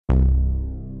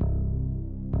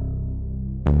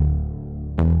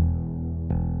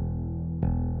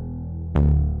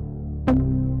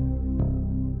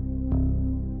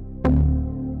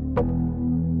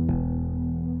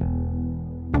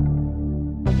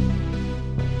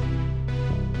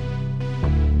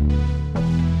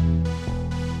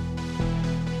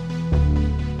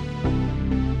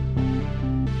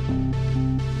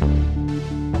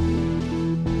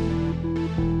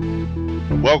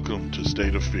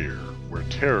State of Fear, where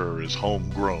terror is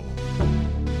homegrown.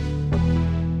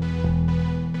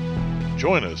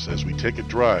 Join us as we take a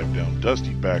drive down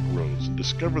dusty back roads and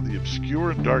discover the obscure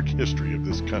and dark history of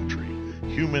this country,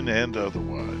 human and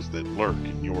otherwise, that lurk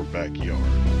in your backyard.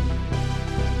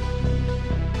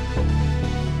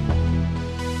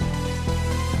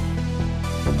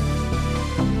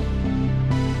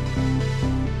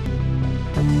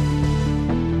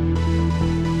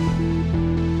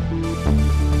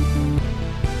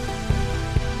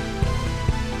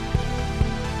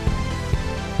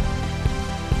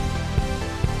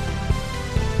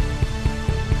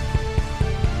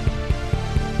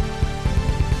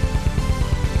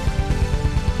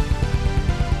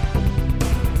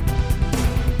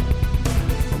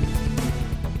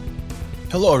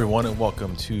 Hello, everyone, and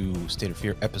welcome to State of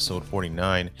Fear, episode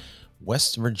 49,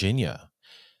 West Virginia.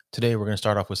 Today, we're going to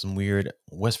start off with some weird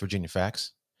West Virginia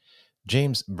facts.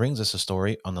 James brings us a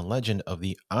story on the legend of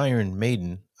the Iron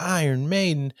Maiden.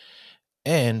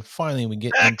 And finally, we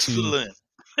get Excellent.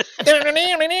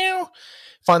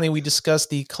 Finally, we discuss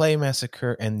the Clay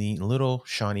Massacre and the Little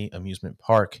Shawnee Amusement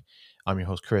Park. I'm your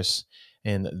host, Chris,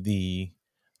 and the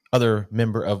other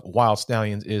member of Wild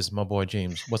Stallions is my boy,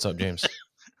 James. What's up, James?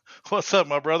 What's up,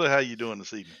 my brother? How you doing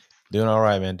this evening? Doing all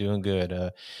right, man. Doing good.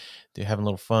 Having a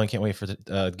little fun. Can't wait for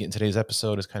getting today's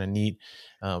episode. It's kind of neat.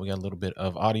 We got a little bit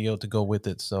of audio to go with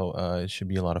it, so it should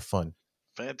be a lot of fun.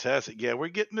 Fantastic. Yeah, we're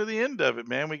getting to the end of it,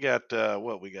 man. We got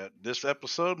we got this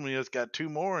episode, and we just got two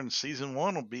more, and season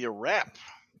 1 will be a wrap.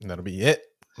 And that'll be it.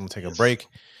 We'll take a break,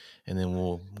 and then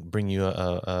we'll bring you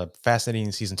a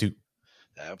fascinating season 2.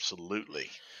 Absolutely.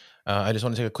 I just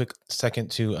want to take a quick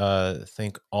second to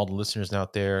thank all the listeners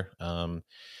out there.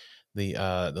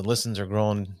 The listens are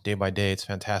growing day by day. It's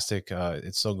fantastic.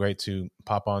 It's so great to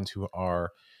pop onto our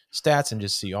stats and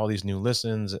just see all these new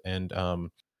listens. And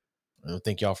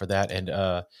thank y'all for that.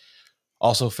 And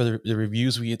also for the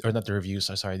reviews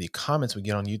the comments we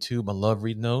get on YouTube. I love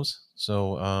reading those.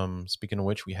 So speaking of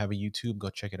which, we have a YouTube.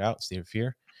 Go check it out. State of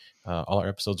Fear. All our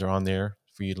episodes are on there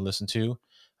for you to listen to.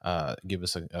 Give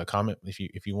us a comment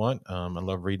if you want. I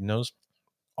love reading those.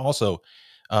 Also,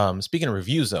 speaking of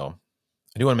reviews, though,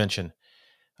 I do want to mention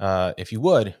if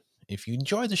you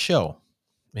enjoy the show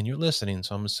and you're listening,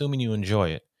 so I'm assuming you enjoy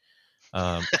it.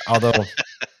 Although,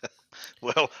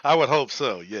 well, I would hope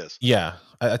so. Yes. Yeah,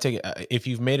 I take it. If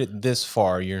you've made it this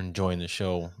far, you're enjoying the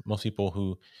show. Most people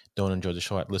who don't enjoy the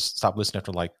show stop listening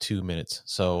after like 2 minutes.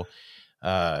 So,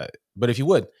 but if you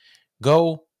would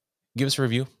go give us a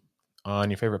review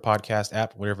on your favorite podcast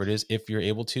app, whatever it is, if you're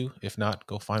able to. If not,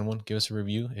 go find one, give us a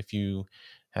review. If you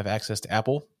have access to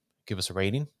Apple, give us a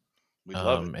rating. We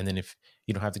love it. And then if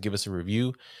you don't have to give us a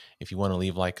review, if you want to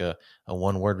leave like a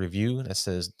 1-word review that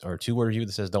says, or a 2-word review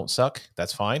that says "don't suck,"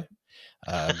 that's fine.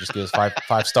 Just give us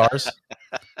five stars.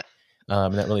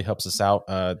 And that really helps us out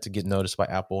to get noticed by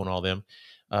Apple and all them.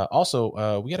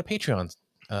 Also, we got a Patreon,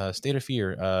 State of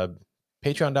Fear,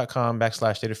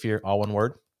 patreon.com/State of Fear, all one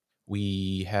word.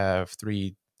 We have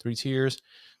three tiers,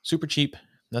 super cheap,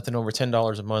 nothing over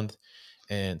 $10 a month,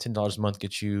 and $10 a month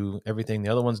gets you everything the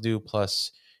other ones do.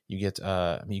 Plus, you get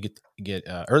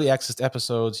early access to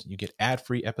episodes. You get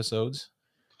ad-free episodes.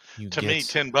 Me,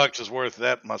 $10 is worth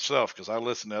that myself because I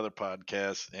listen to other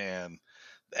podcasts and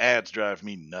the ads drive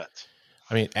me nuts.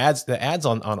 I mean, the ads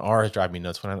on ours drive me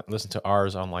nuts. When I listen to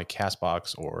ours on like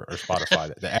Castbox or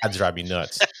Spotify, the ads drive me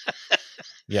nuts.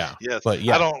 Yeah. Yes. But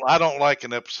yeah, I don't like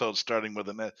an episode starting with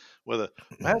a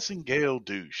Massacre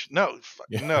douche. No,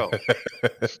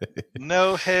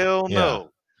 no, hell no.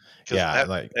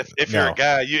 Yeah. If you're a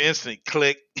guy, you instantly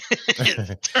click.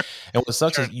 And what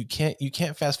sucks is you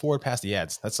can't fast forward past the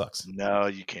ads. That sucks. No,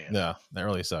 you can't. No, that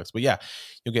really sucks. But yeah,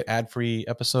 you'll get ad-free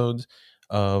episodes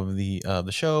of the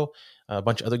show, a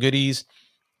bunch of other goodies.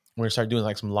 We're gonna start doing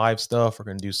like some live stuff. We're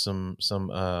gonna do some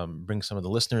bring some of the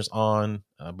listeners on,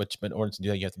 but in order to do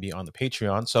that, you have to be on the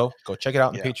Patreon. So go check it out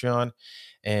on the Patreon,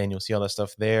 and you'll see all that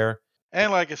stuff there.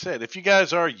 And like I said, if you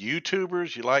guys are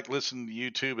YouTubers, you like listening to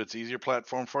YouTube, it's an easier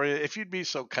platform for you. If you'd be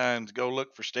so kind, go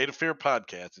look for State of Fear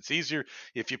Podcast. It's easier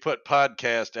if you put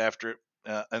podcast after it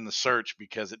in the search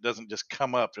because it doesn't just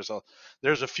come up.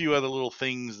 There's a few other little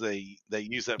things they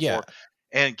use that for.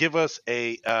 And give us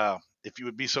if you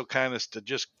would be so kind as to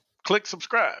just click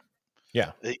subscribe.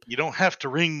 Yeah. You don't have to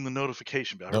ring the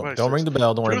notification bell. Don't ring the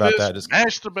bell. Don't worry about that. Just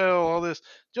smash the bell, all this.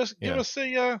 Just give us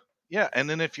a and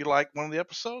then if you like one of the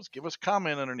episodes, give us a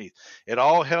comment underneath. It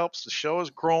all helps. The show is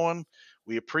growing.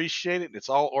 We appreciate it. It's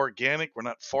all organic. We're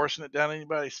not forcing it down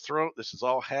anybody's throat. This is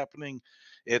all happening.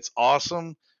 It's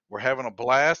awesome. We're having a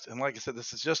blast. And like I said,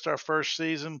 this is just our first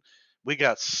season. We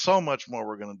got so much more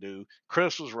we're going to do.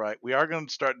 Chris was right. We are going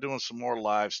to start doing some more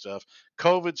live stuff.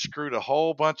 COVID screwed a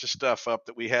whole bunch of stuff up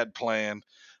that we had planned.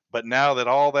 But now that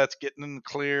all that's getting in the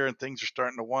clear and things are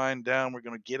starting to wind down, we're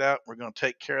going to get out. We're going to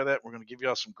take care of that. We're going to give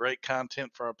y'all some great content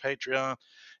for our Patreon,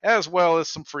 as well as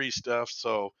some free stuff.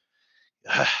 So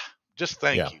just Yeah.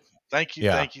 thank you. Thank you.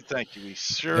 Yeah. Thank you. Thank you. We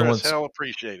sure And as hell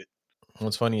appreciate it.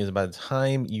 what's funny is by the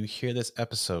time you hear this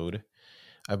episode,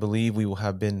 I believe we will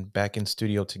have been back in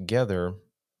studio together,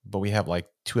 but we have like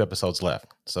 2 episodes left.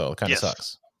 So it kind of Yes.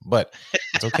 sucks. But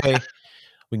it's okay.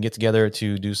 We can get together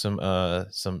to do some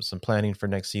planning for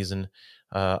next season.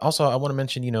 Also, I want to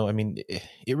mention, I mean,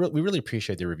 we really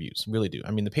appreciate the reviews, really do.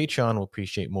 I mean, the Patreon will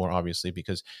appreciate more, obviously,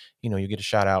 because you get a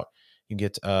shout out, you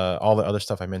get all the other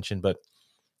stuff I mentioned, but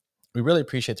we really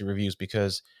appreciate the reviews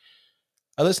because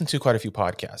I listen to quite a few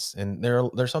podcasts, and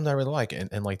there's some that I really like,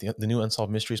 and like the new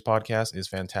Unsolved Mysteries podcast is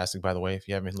fantastic. By the way, if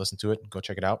you haven't listened to it, go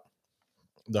check it out.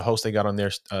 The host they got on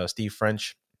there, Steve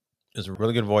French, is a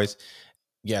really good voice.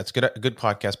 Yeah, it's a good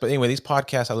podcast. But anyway, these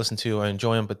podcasts I listen to, I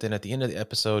enjoy them. But then at the end of the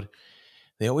episode,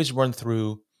 they always run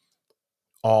through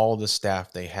all the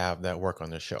staff they have that work on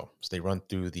their show. So they run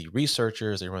through the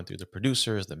researchers, they run through the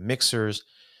producers, the mixers,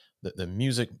 the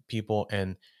music people,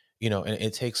 and and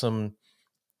it takes them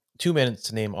 2 minutes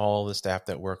to name all the staff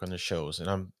that work on the shows. And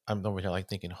I'm over here like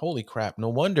thinking, holy crap, no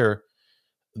wonder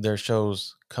their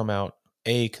shows come out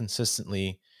A,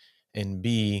 consistently, and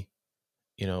B,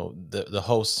 the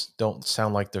hosts don't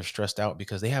sound like they're stressed out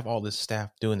because they have all this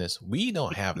staff doing this. We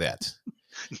don't have that.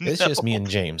 It's No, just me and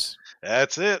James.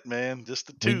 that's it, man. Just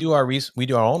the two. We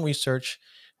do our own research.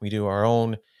 We do our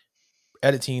own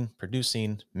editing,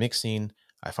 producing, mixing.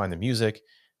 I find the music.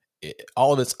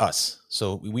 All of it's us.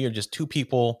 So we are just 2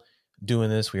 people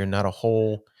doing this. We are not a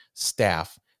whole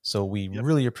staff. So we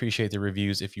really appreciate the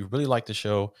reviews. If you really like the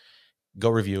show, go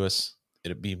review us.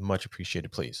 It'd be much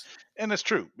appreciated, please. And it's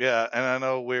true. Yeah. And I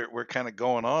know we're kind of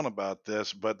going on about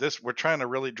this, but we're trying to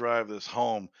really drive this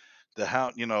home,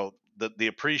 the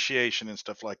appreciation and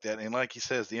stuff like that. And like he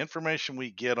says, the information we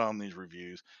get on these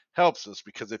reviews helps us,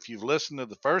 because if you've listened to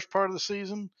the first part of the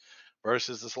season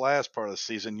versus this last part of the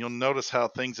season, you'll notice how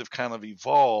things have kind of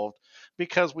evolved,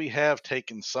 because we have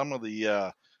taken some of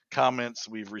the comments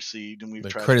we've received and we've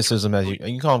tried criticism, as you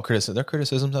can call them criticism. They're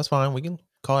criticisms. That's fine. We can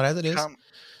call it as it is.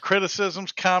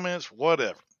 Criticisms, comments,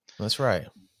 whatever. That's right.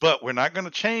 But we're not going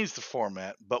to change the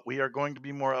format, but we are going to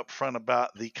be more upfront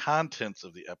about the contents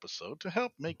of the episode to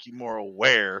help make you more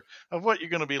aware of what you're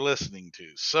going to be listening to.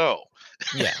 So,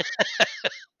 yeah.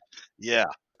 Yeah.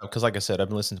 Because like I said, I've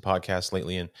been listening to podcasts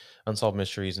lately, and Unsolved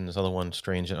Mysteries and this other one,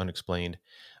 Strange and Unexplained.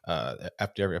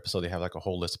 After every episode, they have like a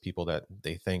whole list of people that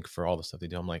they thank for all the stuff they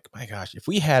do. I'm like, my gosh, if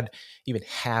we had even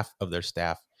half of their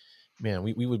staff, man,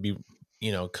 we would be,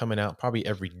 coming out probably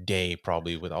every day,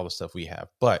 probably with all the stuff we have.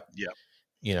 But,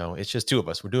 it's just 2 of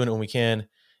us. We're doing it when we can.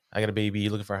 I got a baby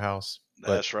looking for a house.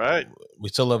 That's right. We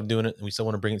still love doing it. We still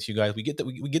want to bring it to you guys. We get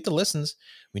the listens.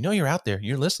 We know you're out there.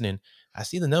 You're listening. I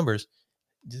see the numbers.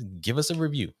 Just give us a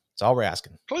review. That's all we're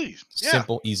asking. Please.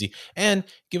 Simple, easy. And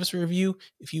give us a review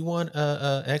if you want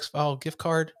an X-File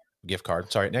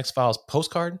an X-Files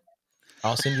postcard.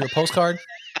 I'll send you a postcard.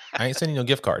 I ain't sending you a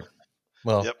gift card.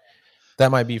 Well, that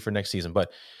might be for next season,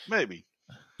 but maybe.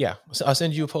 Yeah. So I'll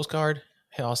send you a postcard.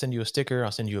 Hell, I'll send you a sticker.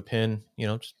 I'll send you a pin.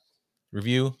 Just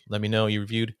review. Let me know you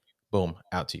reviewed. Boom,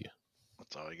 out to you.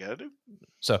 That's all you got to do.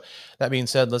 So that being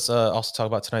said, let's also talk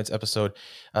about tonight's episode.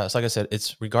 So like I said,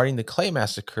 it's regarding the Clay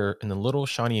Massacre in the Little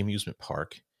Shawnee Amusement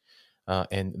Park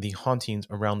and the hauntings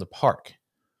around the park.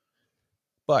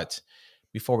 But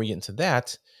before we get into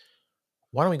that,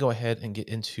 why don't we go ahead and get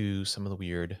into some of the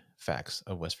weird facts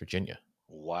of West Virginia?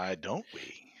 Why don't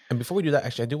we? And before we do that,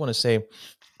 actually, I do want to say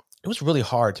it was really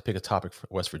hard to pick a topic for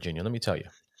West Virginia. Let me tell you.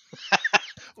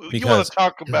 You want to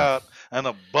talk about an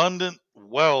abundant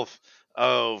wealth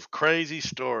of crazy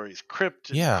stories,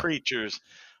 cryptid creatures.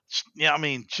 Yeah, I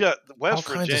mean, West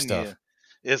Virginia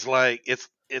is like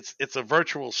it's a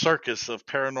virtual circus of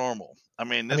paranormal. I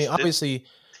mean, obviously,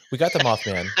 we got the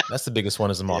Mothman. That's the biggest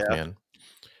one, is the Mothman.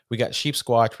 Yeah. We got Sheep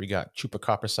Squatch. We got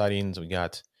Chupacabra sightings. We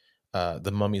got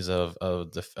the mummies of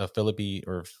Philippi,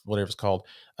 or whatever it's called,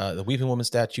 the Weeping Woman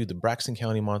statue, the Braxton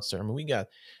County monster. I mean,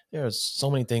 there's so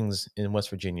many things in West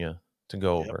Virginia to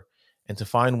go over, and to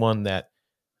find one that,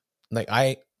 like,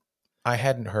 I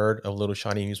hadn't heard of Little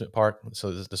Shawnee Amusement Park,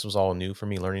 so this was all new for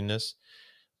me learning this.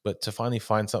 But to finally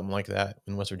find something like that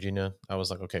in West Virginia, I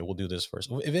was like, okay, we'll do this first.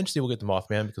 Eventually, we'll get to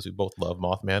Mothman because we both love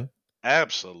Mothman.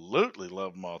 Absolutely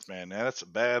love Mothman. Now, that's a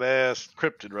badass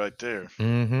cryptid right there.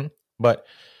 Mm-hmm. But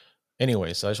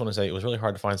anyway, so I just want to say it was really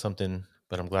hard to find something,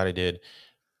 but I'm glad I did.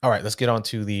 All right, let's get on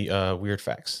to the weird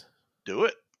facts. Do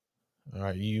it. All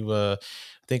right, you. I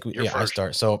think You're I first.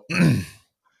 start. So,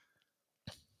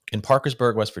 in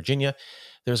Parkersburg, West Virginia,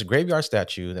 there's a graveyard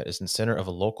statue that is in the center of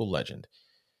a local legend.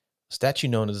 A statue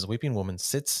known as the Weeping Woman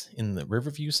sits in the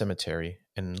Riverview Cemetery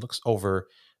and looks over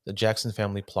the Jackson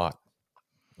family plot,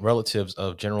 relatives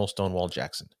of General Stonewall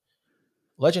Jackson.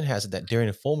 Legend has it that during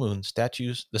a full moon,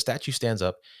 the statue stands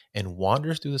up and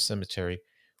wanders through the cemetery,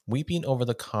 weeping over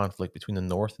the conflict between the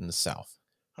North and the South.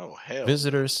 Oh, hell no.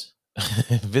 Visitors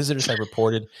visitors have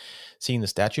reported seeing the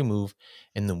statue move,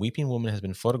 and the weeping woman has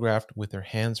been photographed with her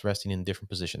hands resting in different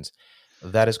positions.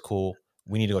 That is cool.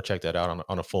 We need to go check that out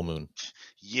on a full moon.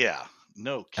 Yeah,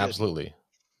 no kidding. Absolutely.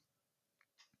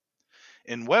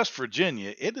 In West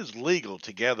Virginia, it is legal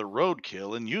to gather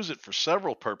roadkill and use it for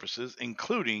several purposes,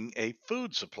 including a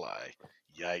food supply.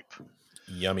 Yipe.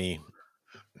 Yummy.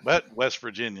 But West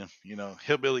Virginia,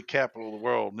 hillbilly capital of the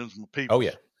world, news my Oh people.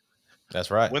 yeah,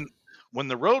 that's right. When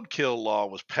the roadkill law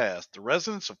was passed, the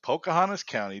residents of Pocahontas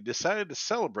County decided to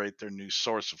celebrate their new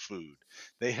source of food.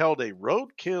 They held a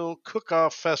roadkill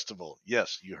cook-off festival.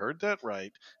 Yes, you heard that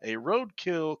right. A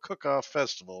roadkill cook-off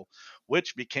festival,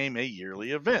 which became a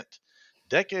yearly event.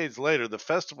 Decades later, the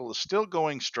festival is still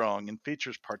going strong and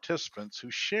features participants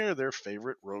who share their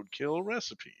favorite roadkill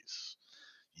recipes.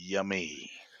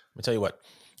 Yummy. Let me tell you what.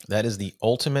 That is the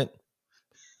ultimate.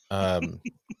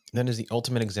 That is the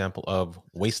ultimate example of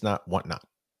waste not, want not.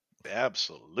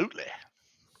 Absolutely.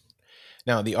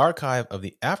 Now, the Archive of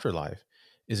the Afterlife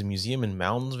is a museum in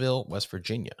Moundsville, West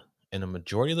Virginia, and a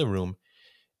majority of the room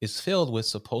is filled with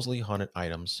supposedly haunted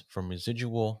items from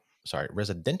residential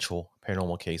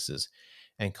paranormal cases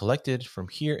and collected from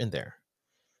here and there.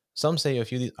 Some say a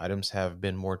few of these items have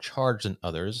been more charged than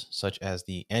others, such as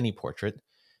the Annie portrait,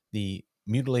 the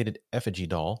mutilated effigy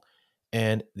doll,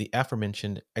 and the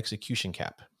aforementioned execution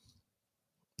cap.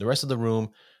 The rest of the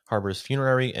room harbors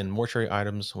funerary and mortuary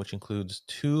items, which includes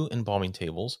 2 embalming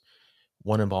tables,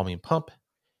 1 embalming pump,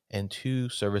 and 2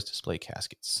 service display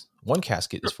caskets. 1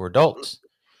 casket is for adults,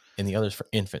 and the other is for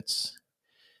infants.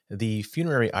 The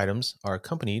funerary items are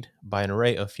accompanied by an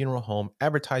array of funeral home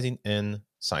advertising and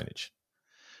signage.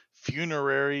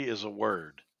 Funerary is a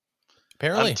word.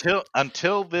 Apparently.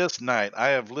 Until this night, I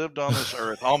have lived on this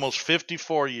earth almost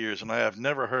 54 years, and I have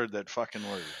never heard that fucking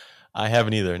word. I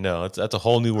haven't either. No, that's a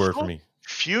whole new word for me.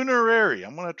 Funerary.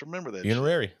 I'm going to have to remember that.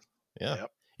 Funerary. Shit. Yeah.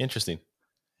 Yep. Interesting.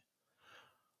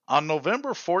 On November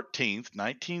 14th,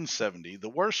 1970, the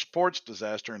worst sports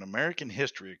disaster in American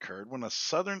history occurred when a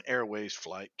Southern Airways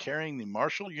flight carrying the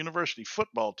Marshall University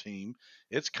football team,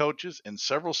 its coaches, and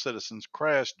several citizens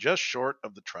crashed just short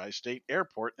of the Tri-State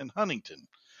Airport in Huntington,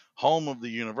 home of the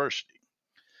university.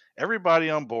 Everybody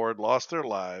on board lost their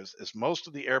lives as most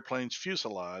of the airplane's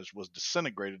fuselage was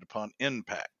disintegrated upon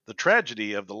impact. The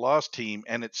tragedy of the lost team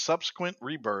and its subsequent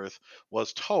rebirth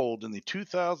was told in the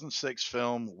 2006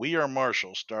 film We Are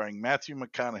Marshall, starring Matthew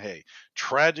McConaughey.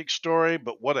 Tragic story,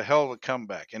 but what a hell of a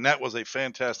comeback. And that was a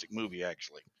fantastic movie,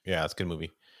 actually. Yeah, it's a good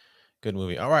movie. Good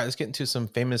movie. All right, let's get into some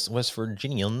famous West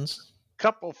Virginians.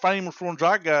 Couple famous ones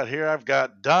I got here. I've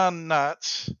got Don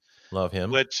Knotts. Love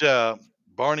him. Which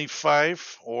Barney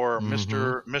Fife, or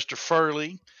Mr.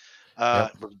 Furley,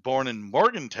 was born in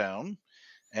Morgantown,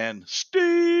 and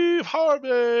Steve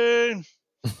Harvey,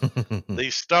 the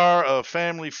star of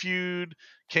Family Feud,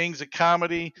 Kings of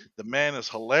Comedy. The man is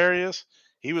hilarious.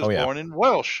 He was born in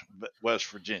Welsh, West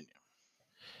Virginia.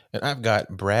 And I've got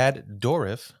Brad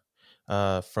Dourif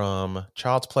from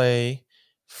Child's Play,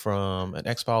 from an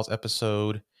X-Files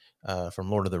episode,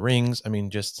 from Lord of the Rings. I mean,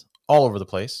 just all over the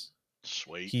place.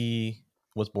 Sweet. He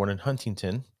was born in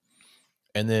Huntington.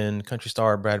 And then country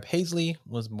star Brad Paisley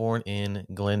was born in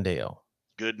Glendale.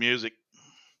 Good music.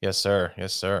 Yes, sir.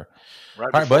 Yes, sir. Right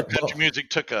before country music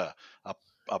took a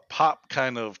pop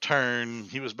kind of turn,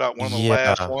 he was about one of the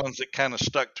last ones that kind of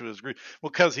stuck to his group. Well,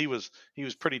 because he was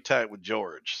pretty tight with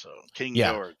George, so King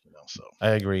George, So I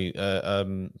agree.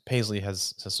 Paisley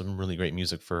has some really great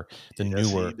music for the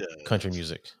newer country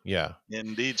music. Yeah,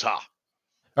 indeed, sir.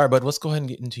 All right, bud, let's go ahead and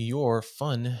get into your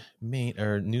fun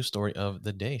news story of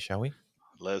the day, shall we?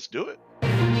 Let's do it.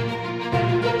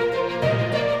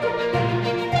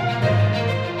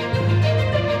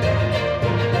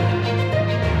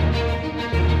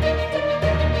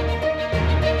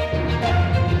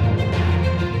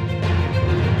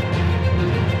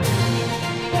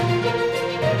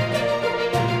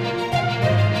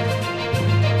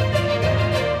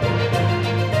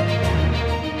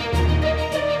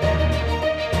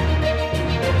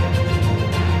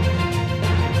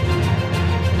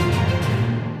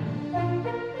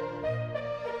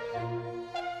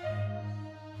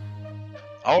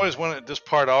 always want at this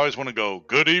part. I always want to go.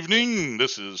 Good evening.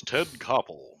 This is Ted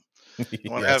Koppel. I want to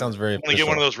Yeah, it have. sounds very Want to get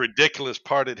one of official. those ridiculous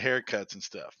parted haircuts and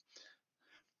stuff.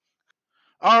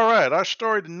 All right, our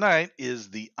story tonight is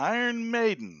the Iron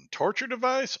Maiden torture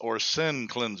device or sin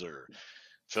cleanser.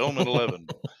 Film at 11.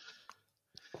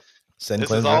 Send This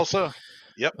is cleanser. also,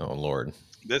 yep, Oh Lord,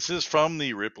 this is from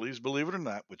the Ripley's Believe It or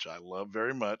Not, which I love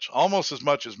very much, almost as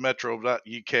much as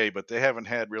Metro.uk, but they haven't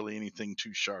had really anything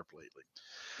too sharp lately.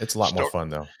 it's a lot more Sto- fun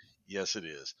though. yes, it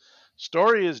is.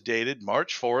 Story is dated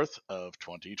March 4th of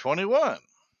 2021.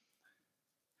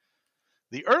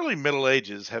 The early Middle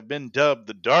Ages have been dubbed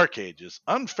the Dark Ages,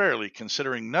 unfairly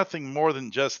considering nothing more than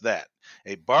just that,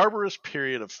 a barbarous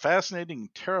period of fascinating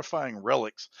and terrifying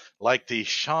relics like the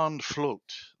Shand Flute,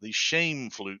 the Shame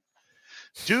Flute,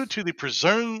 due to the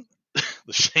presumed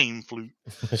the Shame Flute.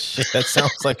 Shit, that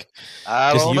sounds like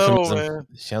I just a don't know, euphemism. man.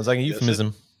 Sounds like a Yes, it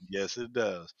euphemism. yes it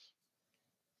does.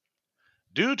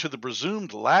 Due to the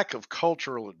presumed lack of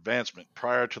cultural advancement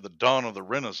prior to the dawn of the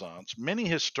Renaissance, many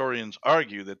historians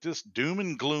argue that this doom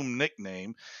and gloom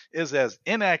nickname is an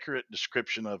inaccurate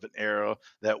description of an era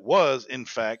that was, in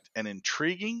fact, an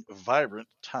intriguing, vibrant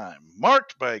time,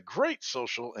 marked by great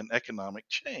social and economic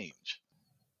change.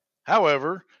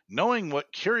 However, knowing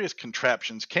what curious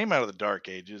contraptions came out of the Dark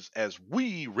Ages, as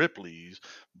we Ripleys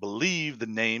believe the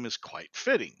name is quite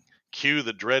fitting. Cue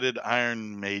the dreaded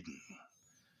Iron Maiden.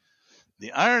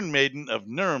 The Iron Maiden of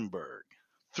Nuremberg.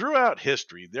 Throughout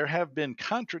history, there have been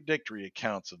contradictory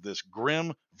accounts of this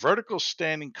grim, vertical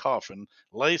standing coffin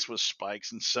laced with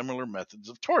spikes and similar methods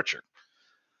of torture.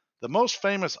 The most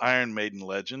famous Iron Maiden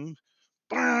legend,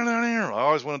 I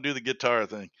always want to do the guitar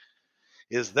thing,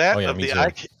 is Oh that yeah, of me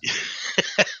the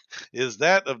too. is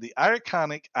that of the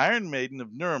iconic Iron Maiden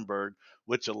of Nuremberg,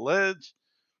 which alleged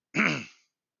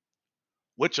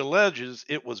which alleges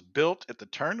it was built at the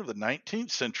turn of the 19th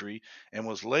century and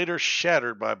was later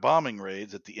shattered by bombing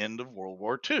raids at the end of World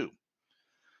War II.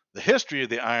 The history of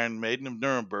the Iron Maiden of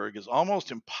Nuremberg is almost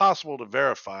impossible to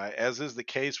verify, as is the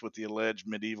case with the alleged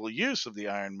medieval use of the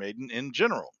Iron Maiden in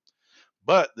general.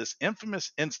 But this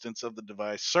infamous instance of the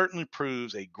device certainly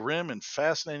proves a grim and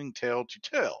fascinating tale to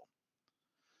tell.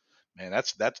 Man,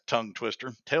 that's a tongue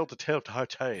twister. Tale to tale to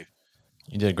tale.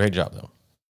 You did a great job though.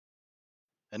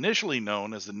 Initially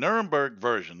known as the Nuremberg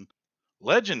version,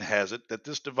 legend has it that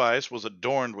this device was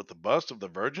adorned with the bust of the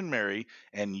Virgin Mary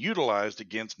and utilized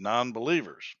against non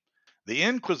believers. The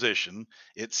Inquisition,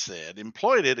 it said,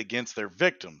 employed it against their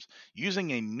victims,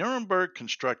 using a Nuremberg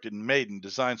constructed maiden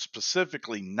designed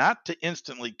specifically not to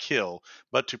instantly kill,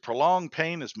 but to prolong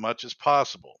pain as much as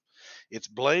possible. Its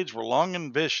blades were long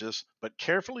and vicious, but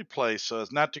carefully placed so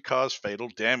as not to cause fatal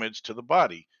damage to the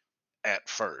body at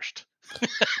first. I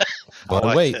But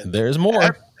like wait, that. there's At,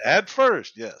 more. at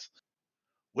first, yes.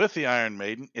 With the Iron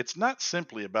Maiden, it's not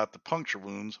simply about the puncture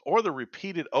wounds or the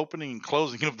repeated opening and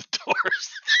closing of the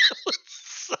doors. That would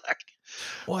suck.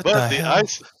 What But the the hell?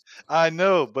 ice, I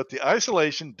know, but the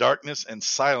isolation, darkness, and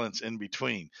silence in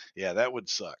between, yeah, that would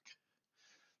suck.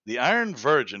 The Iron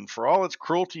Virgin, for all its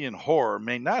cruelty and horror,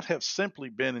 may not have simply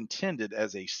been intended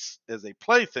as a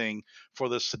plaything for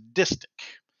the sadistic.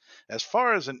 As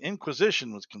far as an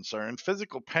inquisition was concerned,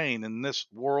 physical pain in this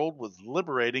world was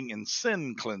liberating and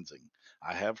sin cleansing.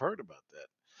 I have heard about that.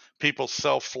 People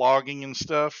self flogging and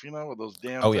stuff, with those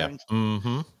damn Oh yeah. things.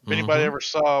 Mm-hmm. If anybody Mm-hmm. ever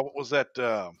saw, what was that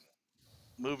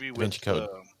movie Da with, Vinci Code.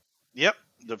 yep,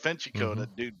 Da Vinci Code, Mm-hmm.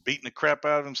 that dude beating the crap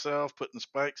out of himself, putting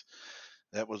spikes.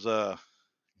 That was,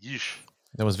 yeesh.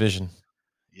 That was Vision.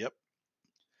 Yep.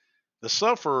 The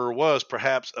sufferer was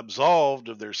perhaps absolved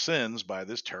of their sins by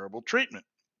this terrible treatment.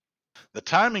 The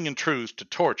timing and truth to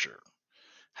torture.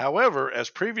 However, as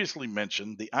previously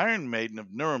mentioned, the Iron Maiden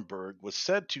of Nuremberg was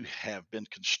said to have been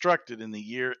constructed in the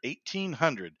year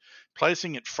 1800,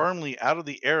 placing it firmly out of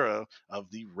the era of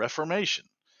the Reformation.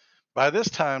 By this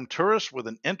time, tourists with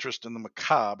an interest in the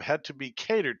macabre had to be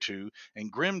catered to,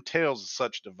 and grim tales of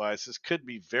such devices could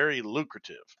be very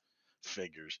lucrative.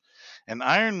 Figures. An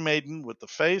Iron Maiden with the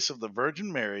face of the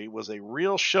Virgin Mary was a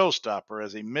real showstopper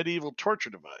as a medieval torture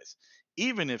device,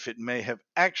 even if it may have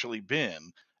actually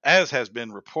been, as has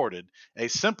been reported, a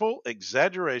simple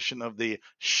exaggeration of the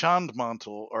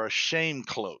Schandmantel or a shame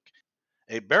cloak,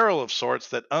 a barrel of sorts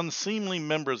that unseemly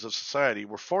members of society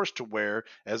were forced to wear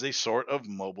as a sort of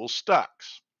mobile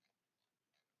stocks.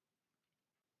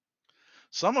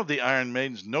 Some of the Iron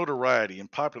Maiden's notoriety in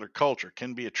popular culture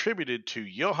can be attributed to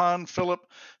Johann Philipp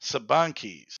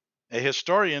Sabankes, a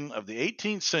historian of the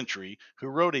 18th century who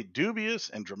wrote a dubious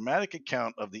and dramatic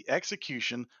account of the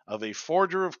execution of a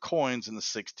forger of coins in the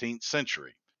 16th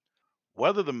century.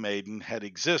 Whether the maiden had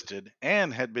existed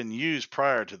and had been used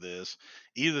prior to this,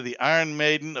 either the Iron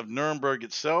Maiden of Nuremberg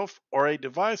itself or a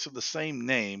device of the same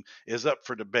name is up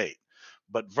for debate.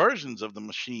 But versions of the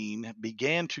machine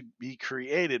began to be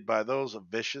created by those of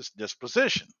vicious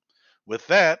disposition. With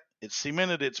that, it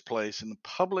cemented its place in the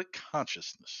public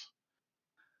consciousness.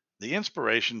 The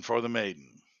inspiration for the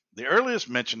maiden. The earliest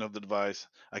mention of the device,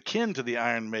 akin to the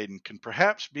Iron Maiden, can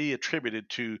perhaps be attributed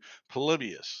to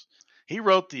Polybius. He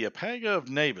wrote the Apega of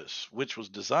Nabis, which was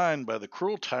designed by the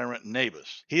cruel tyrant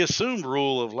Nabis. He assumed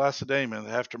rule of Lacedaemon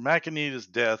after Machanida's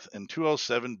death in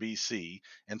 207 BC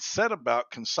and set about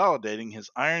consolidating his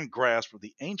iron grasp of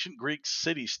the ancient Greek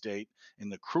city state in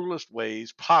the cruelest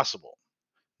ways possible.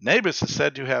 Nabis is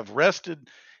said to have wrested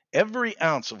every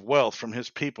ounce of wealth from his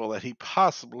people that he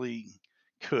possibly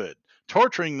could,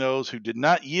 torturing those who did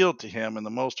not yield to him in the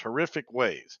most horrific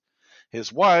ways.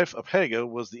 His wife, Apega,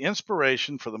 was the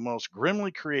inspiration for the most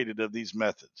grimly created of these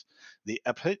methods. The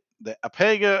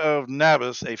Apega of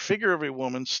Nabis, a figure of a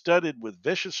woman studded with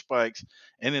vicious spikes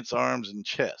in its arms and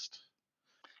chest.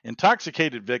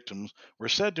 Intoxicated victims were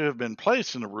said to have been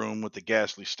placed in a room with the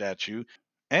ghastly statue,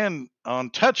 and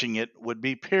on touching it would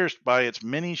be pierced by its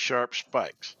many sharp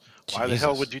spikes. Why the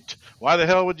hell would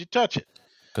you touch it?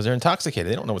 Because they're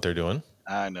intoxicated. They don't know what they're doing.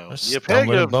 I know. They're The stumbling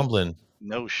Apega and bumbling.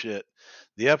 No shit.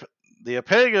 The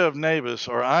Apega of Nabis,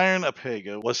 or Iron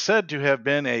Apega, was said to have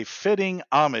been a fitting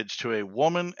homage to a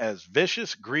woman as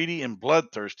vicious, greedy, and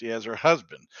bloodthirsty as her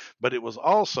husband, but it was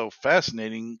also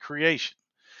fascinating creation.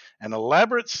 An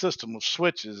elaborate system of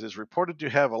switches is reported to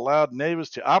have allowed Nabis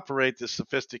to operate this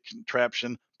sophisticated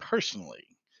contraption personally.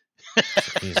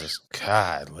 Jesus,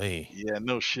 godly. Yeah,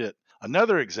 no shit.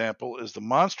 Another example is the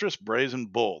monstrous brazen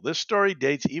bull. This story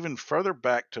dates even further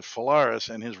back to Phalaris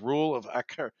and his rule of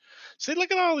Acre. See,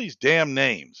 look at all these damn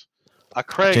names.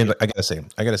 James, I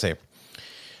gotta say,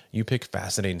 you pick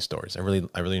fascinating stories. I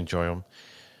really enjoy them.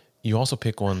 You also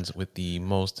pick ones with the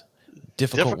most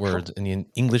difficult words in the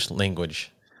English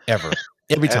language ever.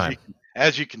 Every time.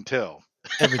 As you can tell.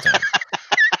 Every time.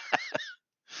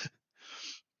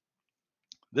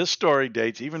 This story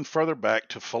dates even further back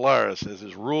to Phalaris as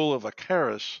his rule of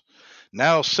Acarus,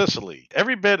 now Sicily.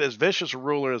 Every bit as vicious a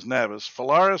ruler as Nabis,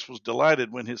 Phalaris was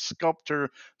delighted when his sculptor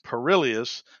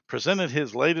Perilius presented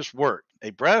his latest work, a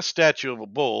brass statue of a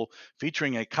bull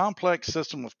featuring a complex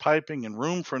system of piping and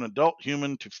room for an adult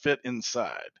human to fit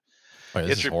inside. Wait,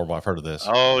 this is horrible. I've heard of this.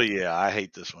 Oh, yeah, I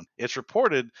hate this one. It's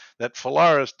reported that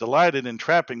Phalaris delighted in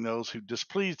trapping those who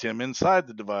displeased him inside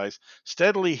the device,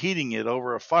 steadily heating it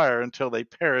over a fire until they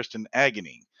perished in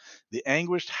agony. The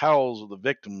anguished howls of the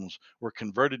victims were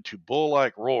converted to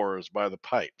bull-like roars by the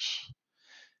pipes.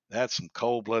 That's some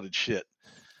cold-blooded shit.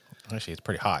 Actually, it's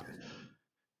pretty hot.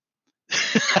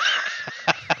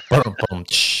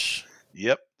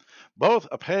 Yep. Both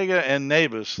Apega and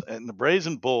Nabis and the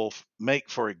Brazen Bull make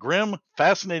for a grim,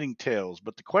 fascinating tales,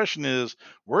 but the question is,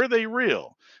 were they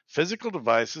real? Physical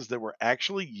devices that were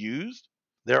actually used?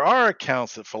 There are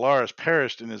accounts that Phalaris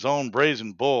perished in his own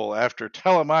Brazen Bull after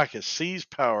Telemachus seized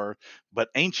power, but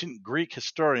ancient Greek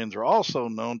historians are also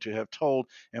known to have told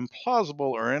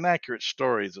implausible or inaccurate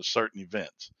stories of certain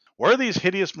events. Were these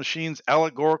hideous machines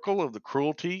allegorical of the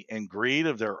cruelty and greed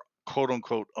of their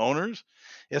quote-unquote owners?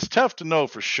 It's tough to know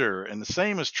for sure, and the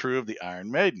same is true of the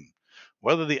Iron Maiden.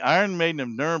 Whether the Iron Maiden of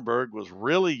Nuremberg was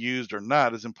really used or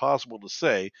not is impossible to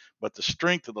say, but the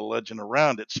strength of the legend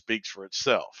around it speaks for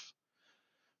itself.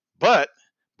 But,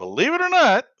 believe it or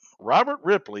not, Robert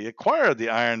Ripley acquired the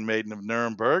Iron Maiden of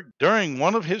Nuremberg during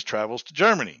one of his travels to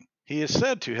Germany. He is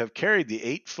said to have carried the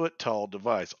 8-foot-tall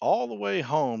device all the way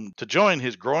home to join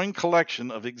his growing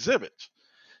collection of exhibits.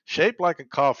 Shaped like a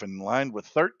coffin lined with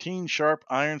 13 sharp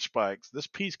iron spikes, this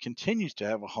piece continues to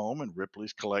have a home in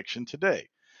Ripley's collection today.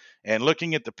 And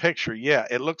looking at the picture, yeah,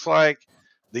 it looks like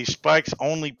these spikes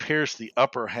only pierce the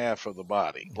upper half of the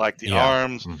body, like the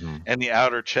arms and the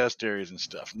outer chest areas and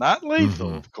stuff. Not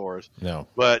lethal, of course. No.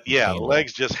 But yeah,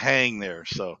 legs just hang there.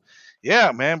 So,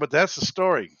 yeah, man, but that's the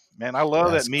story. Man, I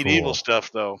love that medieval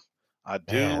stuff, though. I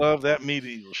do love that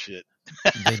medieval shit.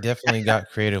 They definitely got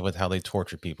creative with how they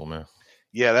torture people, man.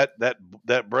 Yeah,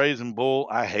 that brazen bull,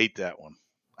 I hate that one.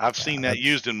 I've seen that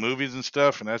used in movies and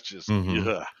stuff, and that's just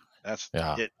that's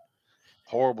it.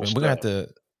 Horrible stuff. We're gonna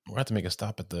have to make a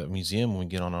stop at the museum when we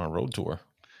get on our road tour.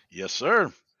 Yes,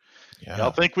 sir. Yeah.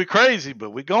 Y'all think we crazy,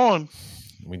 but we going.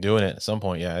 We doing it at some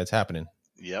point. Yeah, it's happening.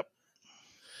 Yep.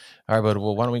 All right, bud.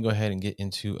 Well, why don't we go ahead and get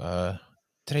into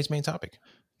today's main topic?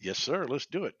 Yes, sir. Let's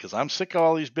do it, because I'm sick of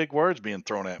all these big words being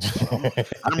thrown at me. So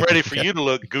I'm ready for you to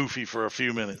look goofy for a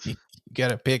few minutes. You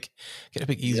gotta pick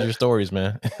easier stories,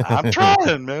 man. I'm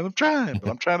trying, man. But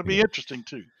I'm trying to be interesting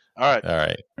too. All right. All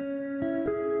right.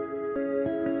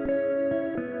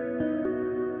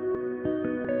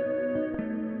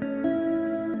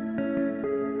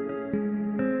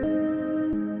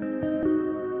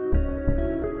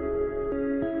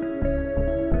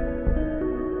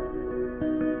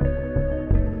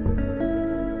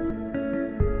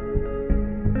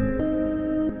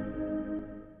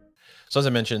 So as I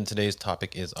mentioned, today's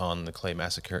topic is on the Clay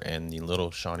Massacre and the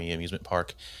Little Shawnee Amusement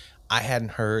Park. I hadn't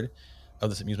heard of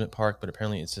this amusement park, but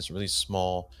apparently it's this really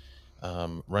small,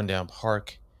 rundown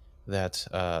park that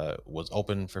was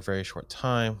open for a very short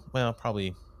time. Well,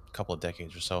 probably a couple of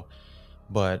decades or so,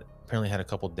 but apparently had a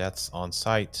couple deaths on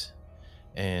site,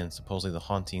 and supposedly the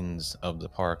hauntings of the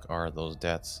park are those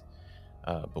deaths.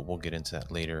 But we'll get into that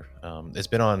later. It's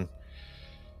been on,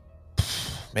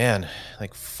 man,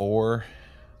 like 3 or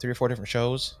 4 different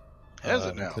shows. Has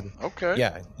it now? Okay.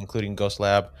 Yeah, including Ghost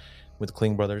Lab with the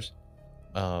Kling brothers.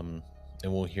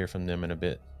 And we'll hear from them in a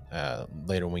bit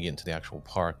later when we get into the actual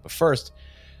park. But first,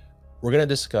 we're going to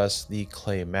discuss the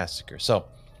Clay Massacre. So,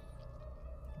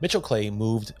 Mitchell Clay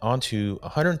moved onto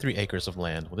 103 acres of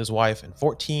land with his wife and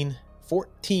 14,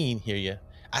 hear you.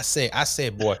 I say,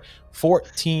 boy,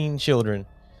 14 children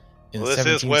in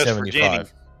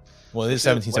 1775. Well, it is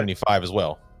 1775 as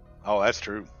well. Oh, that's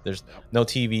true. There's no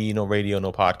TV, no radio,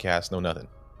 no podcast, no nothing.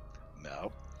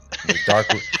 No. There's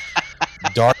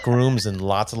dark rooms and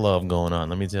lots of love going on,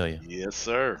 let me tell you. Yes,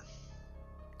 sir.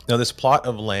 Now, this plot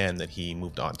of land that he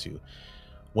moved onto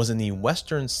was in the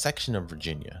western section of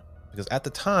Virginia, because at the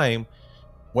time,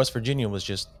 West Virginia was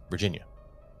just Virginia.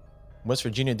 West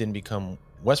Virginia didn't become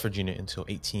West Virginia until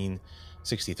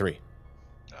 1863.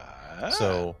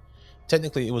 So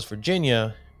technically it was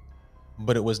Virginia,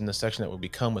 but it was in the section that would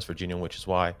become West Virginia, which is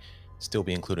why it's still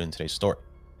be included in today's story.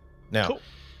 Now, cool.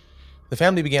 The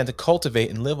family began to cultivate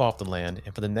and live off the land,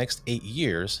 and for the next 8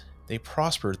 years, they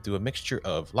prospered through a mixture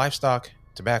of livestock,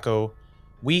 tobacco,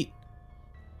 wheat,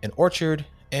 an orchard,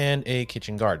 and a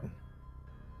kitchen garden.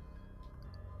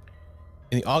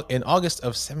 In August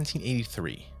of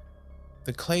 1783,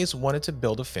 the Clays wanted to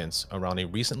build a fence around a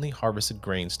recently harvested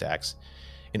grain stacks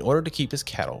in order to keep his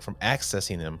cattle from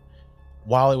accessing them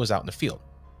while it was out in the field,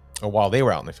 or while they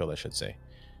were out in the field, I should say.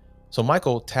 So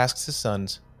Michael tasked his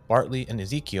sons, Bartley and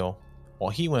Ezekiel, while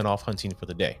he went off hunting for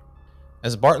the day.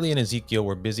 As Bartley and Ezekiel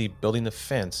were busy building the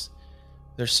fence,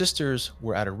 their sisters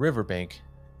were at a riverbank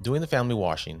doing the family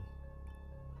washing,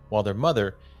 while their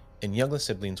mother and youngest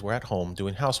siblings were at home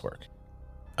doing housework.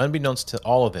 Unbeknownst to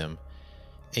all of them,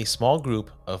 a small group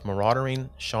of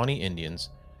marauding Shawnee Indians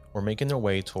were making their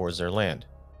way towards their land.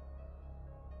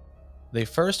 They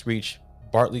first reached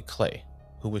Bartley Clay,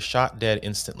 who was shot dead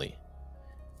instantly.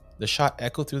 The shot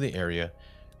echoed through the area,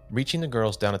 reaching the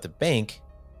girls down at the bank,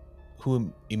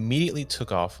 who immediately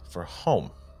took off for home,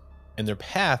 and their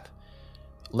path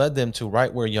led them to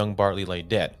right where young Bartley lay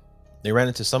dead. They ran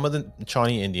into some of the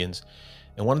Shawnee Indians,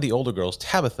 and one of the older girls,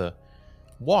 Tabitha,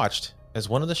 watched as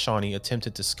one of the Shawnee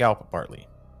attempted to scalp Bartley.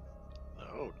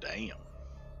 Oh, damn.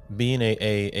 Being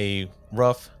a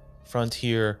rough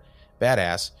frontier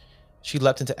badass, she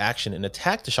leapt into action and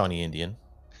attacked the Shawnee Indian,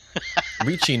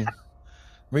 reaching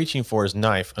for his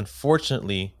knife.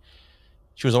 Unfortunately,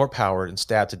 she was overpowered and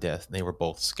stabbed to death, and they were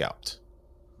both scalped.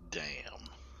 Damn.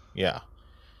 Yeah.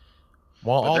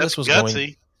 While all this was gutsy.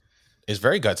 going, it's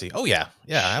very gutsy. Oh yeah,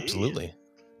 absolutely.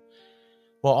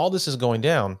 While all this is going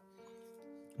down,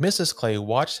 Mrs. Clay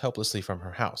watched helplessly from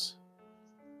her house.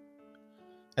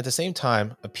 At the same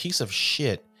time, a piece of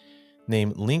shit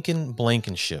named Lincoln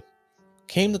Blankenship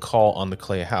came to call on the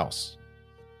Clay house.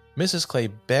 Mrs. Clay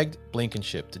begged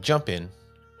Blankenship to jump in,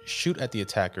 shoot at the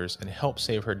attackers, and help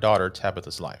save her daughter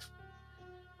Tabitha's life.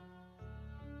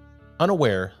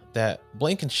 Unaware that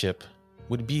Blankenship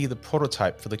would be the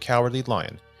prototype for the cowardly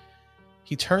lion,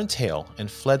 he turned tail and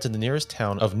fled to the nearest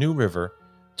town of New River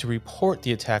to report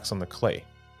the attacks on the Clay.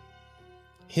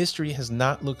 History has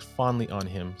not looked fondly on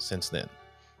him since then.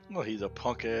 Well, he's a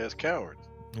punk-ass coward.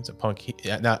 He's a punk.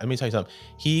 Now, let me tell you something.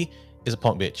 He is a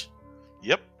punk bitch.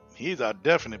 Yep, he's a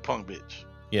definite punk bitch.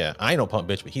 Yeah, I ain't no punk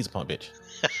bitch, but he's a punk bitch.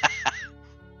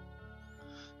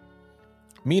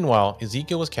 Meanwhile,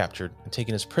 Ezekiel was captured and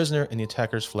taken as prisoner, and the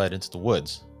attackers fled into the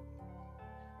woods.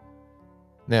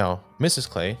 Now, Mrs.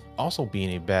 Clay, also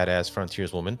being a badass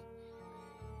frontierswoman,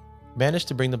 managed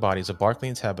to bring the bodies of Barkley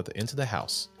and Tabitha into the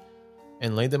house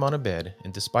and laid them on a bed,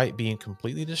 and despite being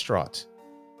completely distraught,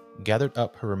 gathered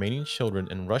up her remaining children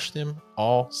and rushed them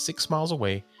all 6 miles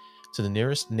away to the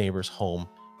nearest neighbor's home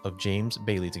of James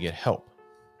Bailey to get help.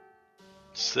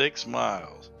 6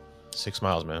 miles. 6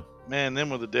 miles, man. Man, them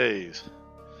were the days.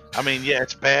 I mean, yeah,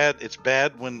 it's bad. It's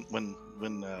bad when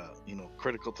when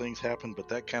critical things happen, but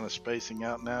that kind of spacing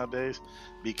out nowadays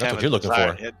be That's kind what of you're looking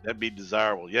for. that'd be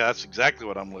desirable. Yeah, that's exactly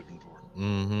what I'm looking for.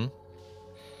 Mm-hmm.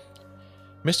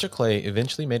 Mr. Clay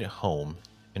eventually made it home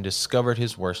and discovered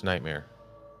his worst nightmare.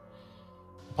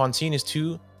 Upon seeing his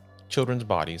two children's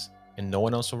bodies and no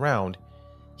one else around,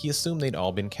 he assumed they'd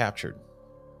all been captured.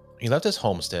 He left his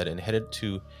homestead and headed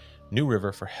to New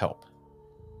River for help.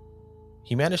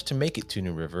 He managed to make it to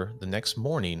New River the next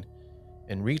morning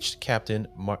and reached Captain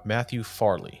Matthew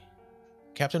Farley.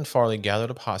 Captain Farley gathered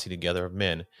a posse together of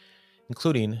men,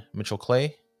 including Mitchell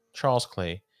Clay, Charles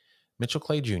Clay, Mitchell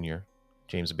Clay Jr.,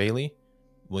 James Bailey,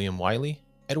 William Wiley,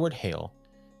 Edward Hale,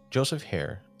 Joseph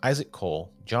Hare, Isaac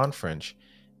Cole, John French,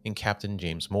 and Captain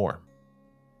James Moore.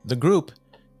 The group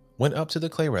went up to the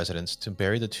Clay residence to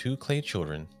bury the two Clay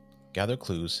children, gather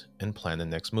clues, and plan the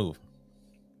next move.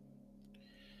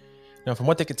 Now, from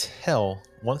what they could tell,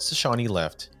 once the Shawnee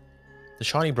left, the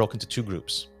Shawnee broke into two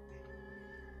groups.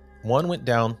 One went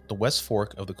down the west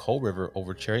fork of the Coal River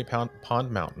over Cherry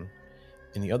Pond Mountain,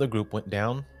 and the other group went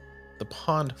down the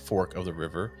pond fork of the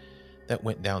river that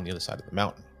went down the other side of the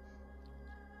mountain.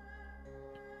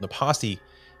 The posse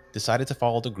decided to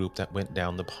follow the group that went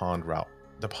down the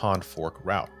pond fork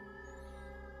route.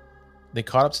 They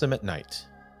caught up to them at night,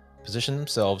 positioned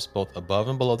themselves both above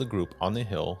and below the group on the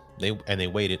hill, and they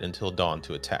waited until dawn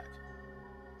to attack.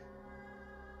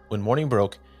 When morning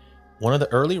broke, one of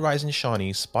the early rising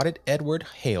Shawnees spotted Edward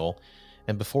Hale,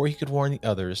 and before he could warn the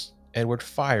others, Edward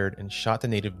fired and shot the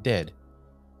native dead.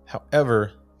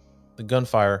 However, the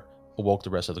gunfire awoke the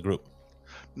rest of the group.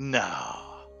 No.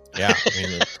 Yeah.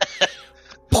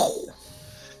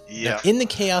 Yeah. Now, in the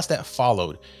chaos that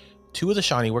followed, two of the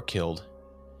Shawnee were killed,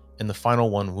 and the final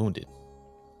one wounded.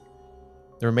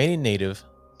 The remaining native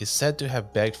is said to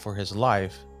have begged for his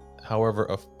life. However,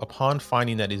 upon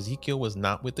finding that Ezekiel was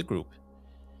not with the group,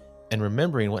 and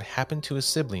remembering what happened to his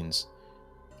siblings,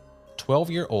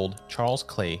 12-year-old Charles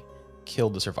Clay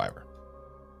killed the survivor.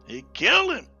 He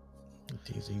killed him.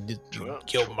 He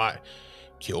killed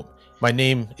my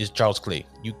name is Charles Clay.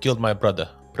 You killed my brother.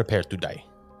 Prepare to die.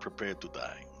 Prepare to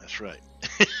die. That's right.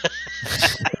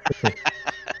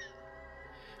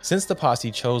 Since the posse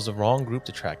chose the wrong group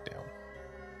to track down,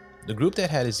 the group that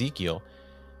had Ezekiel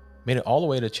made it all the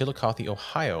way to Chillicothe,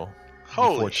 Ohio.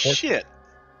 Holy shit.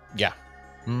 Yeah.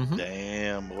 Mm-hmm.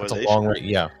 Damn. Boy, that's a long way.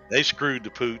 Yeah. They screwed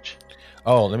the pooch.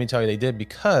 Oh, let me tell you, they did,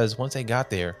 because once they got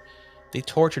there, they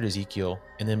tortured Ezekiel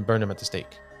and then burned him at the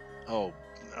stake. Oh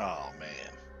man.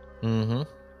 Mm-hmm.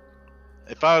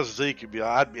 If I was Ezekiel,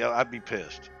 I'd be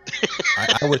pissed.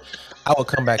 I would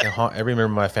come back and haunt every member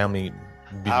of my family.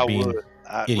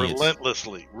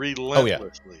 Relentlessly. Oh yeah.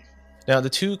 Now,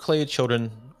 the two Clay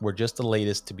children were just the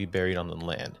latest to be buried on the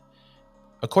land.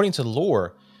 According to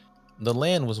lore, the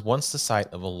land was once the site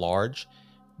of a large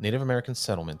Native American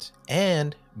settlement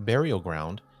and burial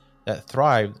ground that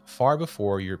thrived far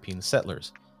before European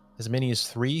settlers. As many as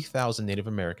 3,000 Native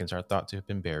Americans are thought to have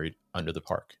been buried under the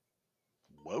park.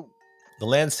 Whoa. The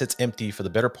land sits empty for the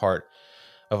better part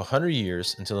of 100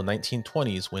 years until the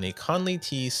 1920s, when a Conley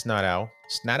T. Snidow.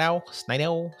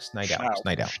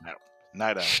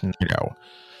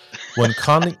 When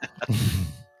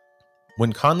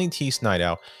Conley T.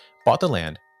 Snidow bought the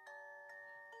land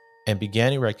and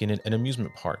began erecting an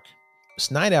amusement park.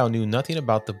 Snidow knew nothing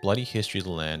about the bloody history of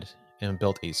the land and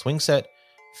built a swing set,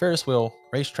 Ferris wheel,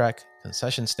 racetrack,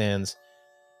 concession stands,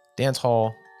 dance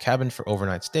hall, cabin for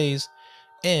overnight stays,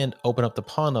 and opened up the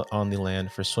pond on the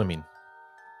land for swimming.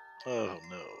 Oh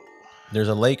no. There's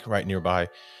a lake right nearby,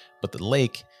 but the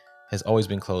lake has always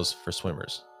been closed for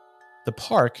swimmers. The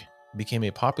park became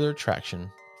a popular attraction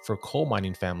for coal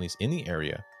mining families in the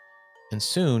area, and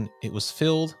soon it was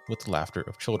filled with the laughter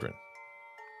of children.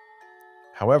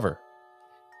 However,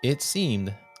 it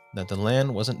seemed that the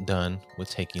land wasn't done with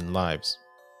taking lives.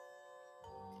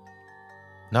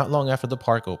 Not long after the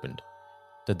park opened,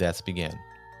 the deaths began.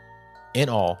 In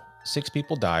all, 6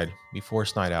 people died before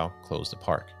Snidow closed the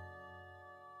park.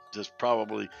 Just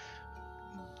probably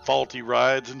faulty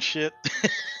rides and shit.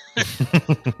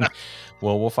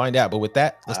 Well, we'll find out. But with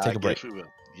that, let's take a break. We will.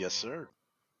 Yes, sir.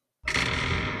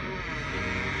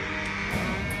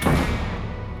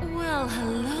 Well,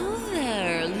 hello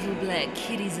there, little black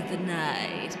kitties of the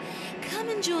night. Come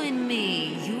and join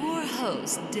me, your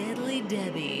host, Deadly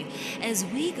Debbie, as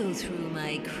we go through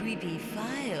my creepy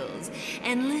files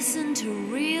and listen to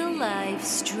real-life,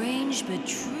 strange but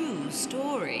true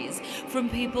stories from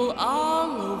people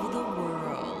all over the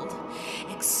world.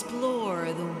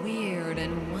 Explore the weird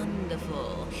and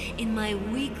wonderful in my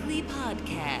weekly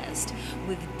podcast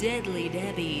with Deadly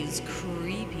Debbie's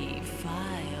Creepy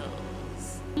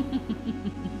Files.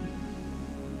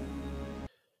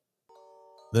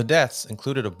 The deaths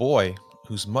included a boy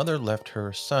whose mother left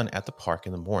her son at the park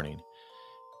in the morning,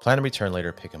 planned to return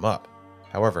later to pick him up.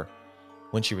 However,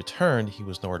 when she returned, he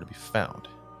was nowhere to be found.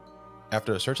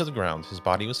 After a search of the grounds, his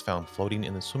body was found floating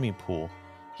in the swimming pool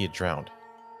he had drowned.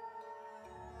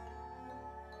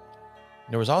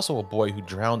 There was also a boy who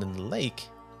drowned in the lake,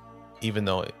 even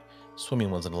though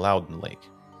swimming wasn't allowed in the lake.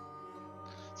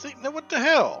 See, now what the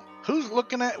hell? Who's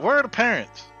looking at? Where are the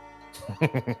parents?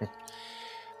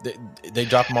 They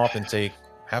drop him off and say,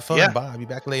 "Have fun, Yeah. bye, I'll be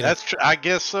back later." That's true. I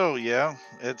guess so. Yeah,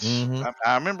 it's. Mhm.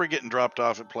 I remember getting dropped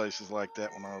off at places like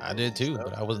that when I was. I little did and too, stuff.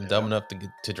 but I wasn't Yeah. dumb enough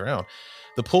to drown.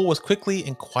 The pool was quickly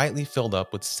and quietly filled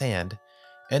up with sand,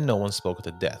 and no one spoke of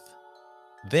the death.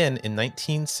 Then, in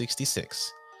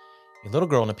 1966, a little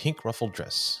girl in a pink ruffled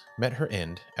dress met her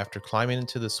end after climbing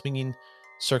into the swinging,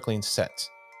 circling set.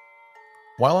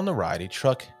 While on the ride, a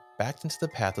truck backed into the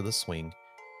path of the swing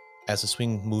as the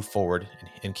swing moved forward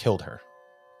and killed her.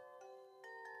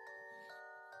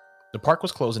 The park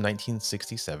was closed in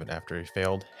 1967 after a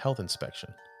failed health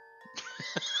inspection.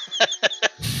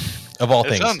 Of all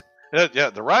things. Yeah,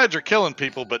 the rides are killing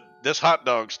people, but this hot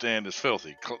dog stand is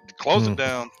filthy. Close it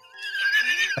down.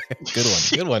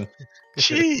 Good one.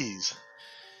 Jeez.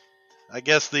 I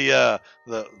guess the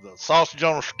sausage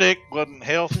on a stick wasn't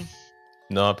healthy.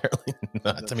 No, apparently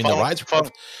not. The rides were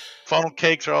funnel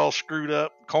cakes are all screwed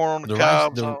up. Corn on the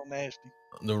cobs, all nasty.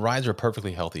 The rides are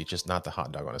perfectly healthy, just not the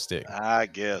hot dog on a stick. I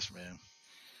guess, man.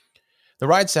 The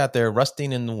ride sat there,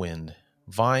 rusting in the wind,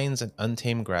 vines and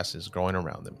untamed grasses growing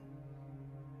around them.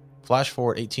 Flash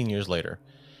forward 18 years later,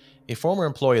 a former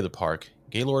employee of the park,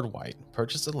 Gaylord White,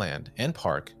 purchased the land and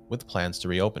park with plans to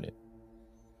reopen it.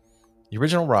 The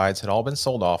original rides had all been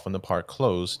sold off when the park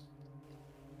closed,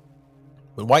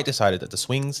 but White decided that the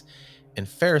swings and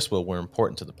Ferris wheel were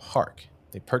important to the park.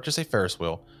 They purchased a Ferris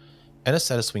wheel and a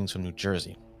set of swings from New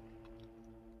Jersey.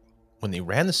 When they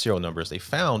ran the serial numbers, they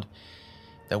found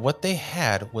that what they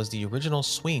had was the original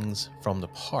swings from the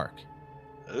park.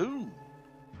 Ooh.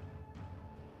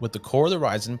 With the core of the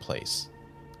rides in place,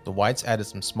 the Whites added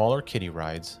some smaller kiddie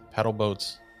rides, paddle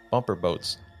boats, bumper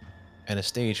boats, and a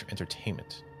stage for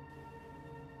entertainment.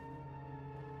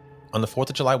 On the 4th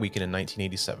of July weekend in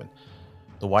 1987,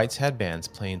 the Whites had bands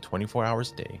playing 24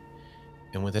 hours a day,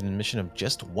 and with an admission of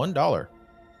just $1,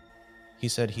 he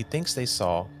said he thinks they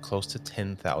saw close to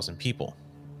 10,000 people.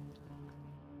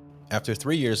 After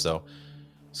 3 years, though,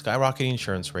 skyrocketing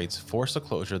insurance rates forced the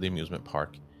closure of the amusement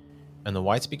park, and the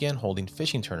Whites began holding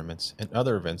fishing tournaments and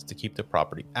other events to keep the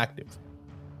property active.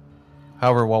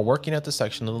 However, while working at the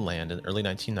section of the land in the early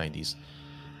 1990s,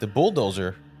 the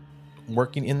bulldozer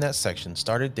working in that section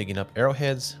started digging up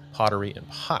arrowheads, pottery, and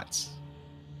pots.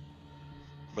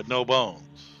 But no bones.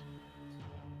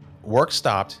 Work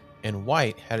stopped, and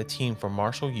White had a team from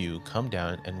Marshall U come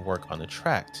down and work on the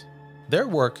tract. Their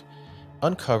work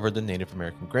uncovered the Native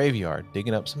American graveyard,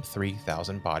 digging up some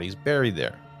 3,000 bodies buried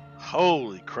there.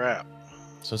 Holy crap.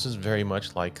 So this is very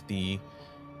much like the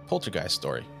poltergeist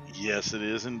story. Yes, it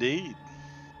is indeed.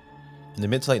 In the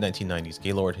mid to late 1990s,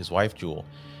 Gaylord, his wife Jewel,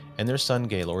 and their son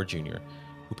Gaylord Jr.,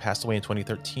 who passed away in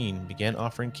 2013, began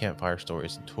offering campfire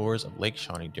stories and tours of Lake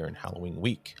Shawnee during Halloween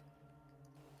week.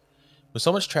 With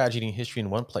so much tragedy and history in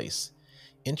one place,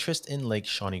 interest in Lake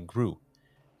Shawnee grew.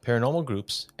 Paranormal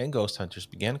groups and ghost hunters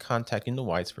began contacting the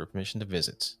Whites for permission to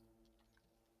visit.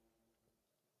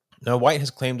 Now, White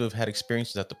has claimed to have had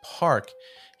experiences at the park.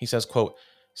 He says, quote,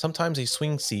 "Sometimes a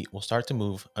swing seat will start to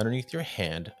move underneath your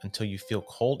hand until you feel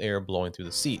cold air blowing through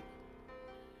the seat."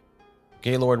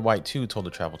 Gaylord White, too, told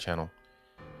the Travel Channel,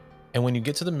 "And when you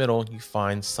get to the middle, you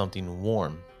find something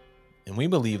warm, and we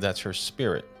believe that's her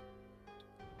spirit."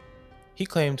 He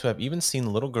claimed to have even seen the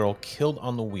little girl killed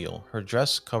on the wheel, her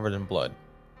dress covered in blood.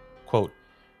 Quote,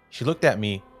 "She looked at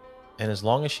me, and as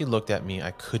long as she looked at me,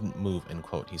 I couldn't move," end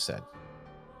quote, he said.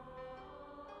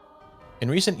 In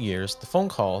recent years, the phone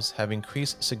calls have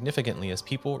increased significantly as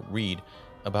people read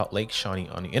about Lake Shawnee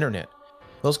on the internet.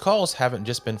 Those calls haven't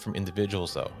just been from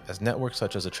individuals, though, as networks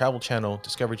such as the Travel Channel,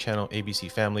 Discovery Channel, ABC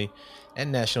Family,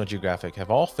 and National Geographic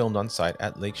have all filmed on site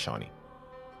at Lake Shawnee.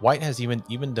 White has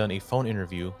even done a phone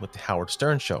interview with the Howard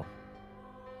Stern Show.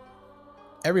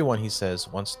 Everyone, he says,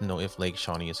 wants to know if Lake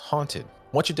Shawnee is haunted.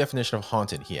 "What's your definition of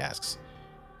haunted?" he asks.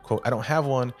 Quote, "I don't have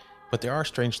one, but there are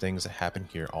strange things that happen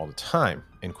here all the time,"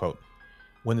 end quote.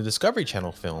 When the Discovery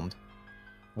Channel filmed,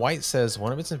 White says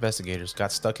one of its investigators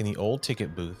got stuck in the old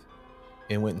ticket booth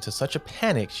and went into such a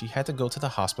panic she had to go to the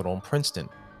hospital in Princeton.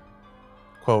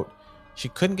 Quote, "She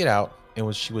couldn't get out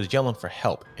and she was yelling for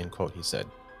help," end quote, he said.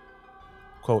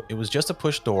 Quote, "It was just a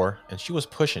push door and she was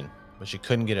pushing, but she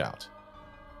couldn't get out."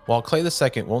 While Clay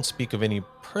II won't speak of any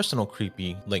personal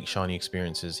creepy Lake Shawnee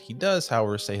experiences, he does,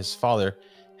 however, say his father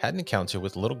had an encounter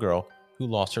with a little girl who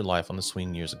lost her life on the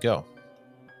swing years ago.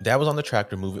 Dad was on the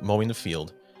tractor mowing the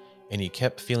field, and he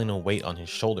kept feeling a weight on his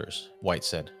shoulders, White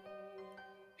said.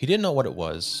 He didn't know what it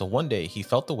was, so one day he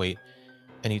felt the weight,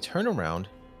 and he turned around,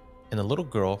 and the little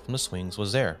girl from the swings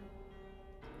was there.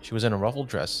 She was in a ruffled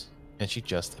dress, and she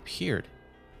just appeared.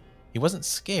 He wasn't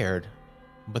scared,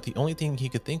 but the only thing he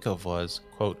could think of was,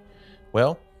 quote,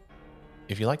 well,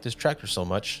 if you like this tractor so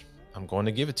much, I'm going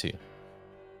to give it to you.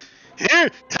 Here,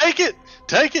 take it.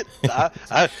 Hey,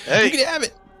 You can have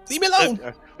it. Leave me alone.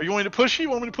 Are you want me to push you?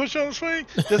 Want me to push you on the swing?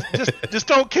 Just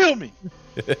don't kill me.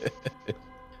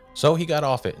 So he got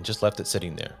off it and just left it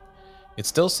sitting there. It's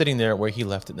still sitting there where he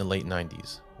left it in the late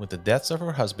 90s. With the deaths of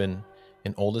her husband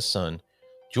and oldest son,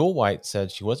 Jewel White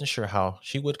said she wasn't sure how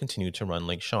she would continue to run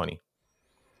Lake Shawnee.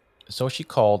 So she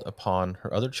called upon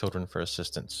her other children for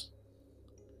assistance.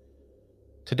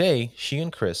 Today, she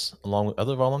and Chris, along with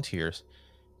other volunteers,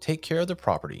 take care of the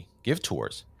property, give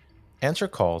tours, answer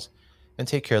calls, and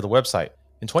take care of the website.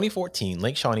 In 2014,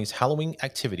 Lake Shawnee's Halloween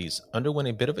activities underwent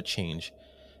a bit of a change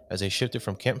as they shifted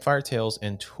from campfire tales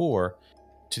and tour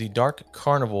to the Dark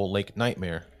Carnival Lake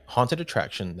Nightmare, haunted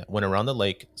attraction that went around the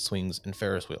lake, swings, and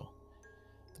Ferris wheel.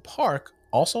 The park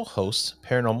also hosts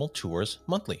paranormal tours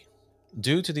monthly.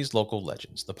 Due to these local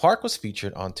legends, the park was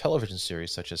featured on television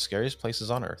series such as Scariest Places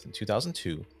on Earth in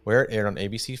 2002, where it aired on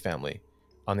ABC Family,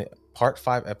 on the Part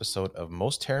 5 episode of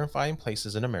Most Terrifying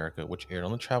Places in America, which aired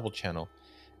on the Travel Channel,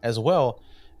 as well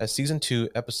as Season 2,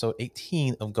 Episode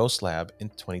 18 of Ghost Lab in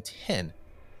 2010,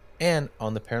 and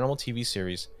on the paranormal TV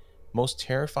series Most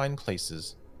Terrifying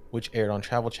Places, which aired on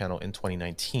Travel Channel in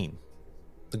 2019.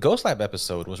 The Ghost Lab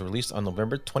episode was released on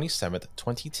November 27th,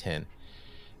 2010,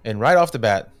 and right off the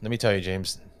bat, let me tell you,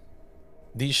 James,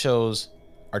 these shows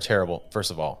are terrible.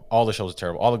 First of all the shows are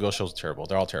terrible. All the ghost shows are terrible.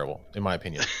 They're all terrible, in my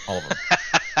opinion, all of them.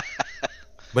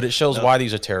 But it shows why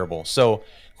these are terrible. So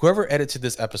whoever edited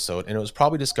this episode, and it was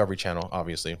probably Discovery Channel,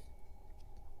 obviously,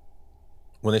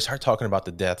 when they start talking about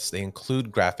the deaths, they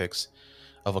include graphics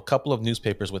of a couple of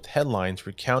newspapers with headlines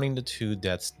recounting the two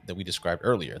deaths that we described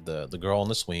earlier, the girl on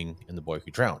the swing and the boy who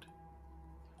drowned.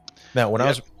 Now, when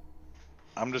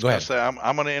I'm just going to say,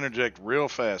 I'm going to interject real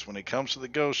fast. When it comes to the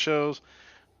ghost shows,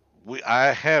 I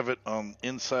have it on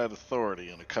Inside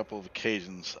Authority on a couple of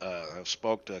occasions. I've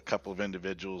spoke to a couple of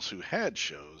individuals who had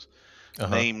shows.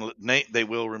 They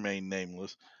will remain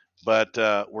nameless, but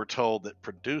we're told that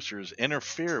producers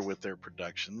interfere with their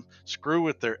production, screw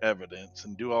with their evidence,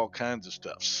 and do all kinds of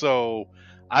stuff. So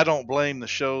I don't blame the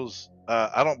shows.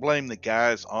 I don't blame the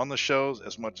guys on the shows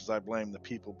as much as I blame the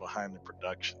people behind the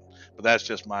production. But that's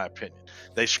just my opinion.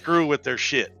 They screw with their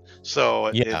shit.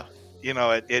 So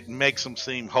it makes them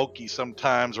seem hokey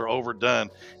sometimes or overdone,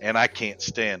 and I can't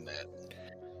stand that.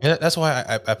 And that's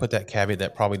why I put that caveat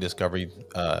that probably Discovery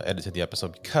edited the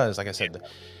episode, because, like I said,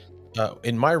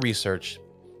 in my research,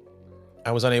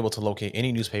 I was unable to locate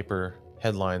any newspaper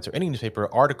headlines or any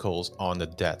newspaper articles on the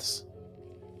deaths.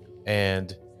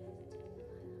 And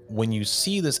when you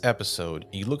see this episode,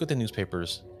 you look at the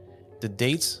newspapers, the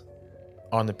dates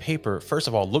on the paper, first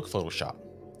of all, look Photoshop.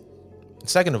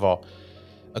 Second of all,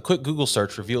 a quick Google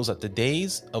search reveals that the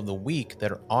days of the week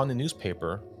that are on the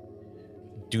newspaper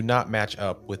do not match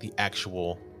up with the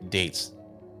actual dates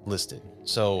listed.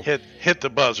 So hit the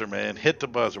buzzer, man. Hit the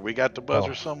buzzer. We got the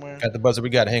buzzer somewhere. Got the buzzer. We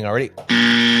got it. Hang on, ready?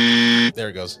 There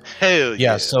it goes. Hell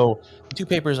yeah. So the two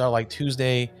papers are like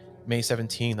Tuesday, May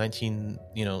 17,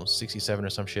 1967 or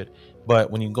some shit.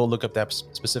 But when you go look up that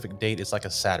specific date, it's like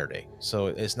a Saturday. So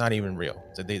it's not even real.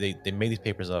 So they made these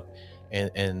papers up.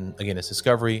 And again, it's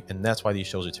Discovery, and that's why these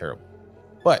shows are terrible.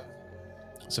 But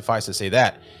suffice to say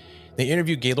that they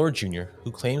interviewed Gaylord Jr.,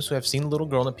 who claims to have seen a little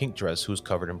girl in a pink dress who was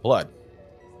covered in blood.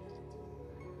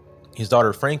 His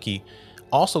daughter Frankie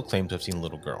also claimed to have seen a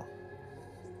little girl.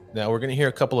 Now we're going to hear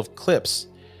a couple of clips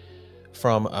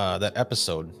from that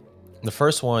episode. The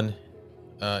first one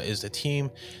is the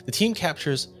team. The team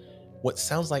captures what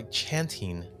sounds like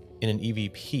chanting in an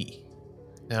EVP.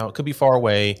 Now it could be far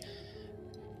away.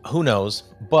 Who knows?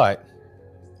 But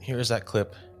here's that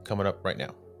clip coming up right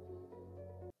now.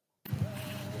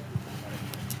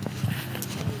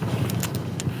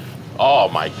 Oh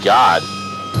my God.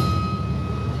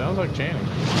 Sounds like chanting.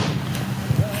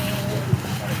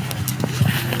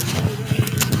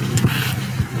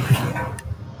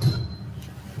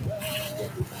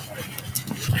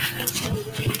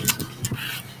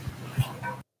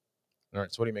 All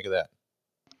right, so what do you make of that?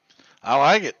 I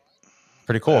like it.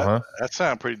 Pretty cool, huh? That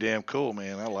sounds pretty damn cool,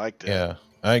 man. I like that. Yeah,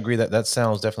 I agree that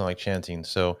sounds definitely like chanting.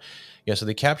 So, yeah, so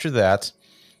they captured that.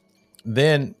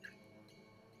 Then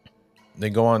they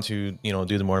go on to,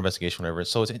 do the more investigation, whatever.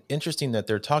 So it's interesting that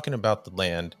they're talking about the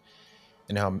land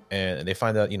and how, and they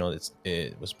find out,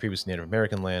 it was previously Native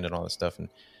American land and all that stuff. And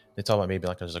they talk about maybe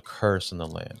like there's a curse in the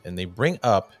land, and they bring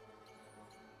up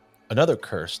another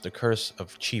curse, the curse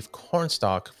of Chief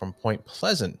Cornstalk from Point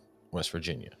Pleasant, West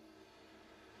Virginia.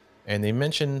 And they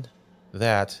mentioned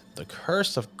that the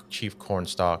curse of Chief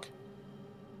Cornstalk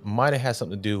might have had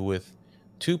something to do with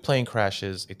 2 plane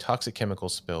crashes, a toxic chemical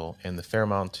spill, and the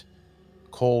Fairmount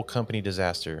Coal Company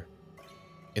disaster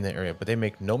in the area. But they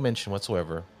make no mention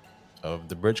whatsoever of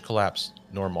the bridge collapse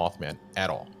nor Mothman at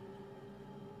all.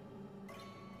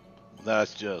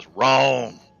 That's just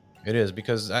wrong. It is,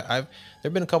 because there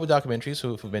have been a couple of documentaries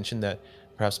who've mentioned that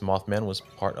perhaps Mothman was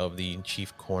part of the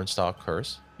Chief Cornstalk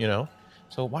curse,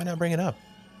 So why not bring it up?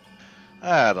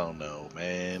 I don't know,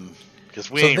 man. Because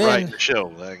we ain't writing the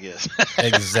show, I guess.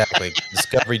 Exactly.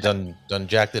 Discovery done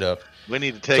jacked it up. We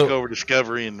need to take over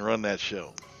Discovery and run that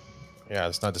show. Yeah,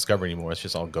 it's not Discovery anymore. It's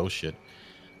just all ghost shit.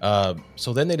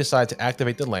 So then they decide to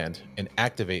activate the land,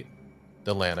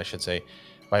 I should say,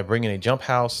 by bringing a jump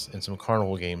house and some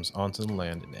carnival games onto the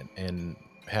land and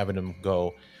having them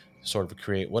go sort of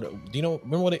create what do you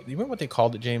remember what they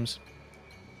called it, James?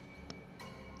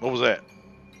 What was that?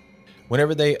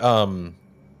 Whenever they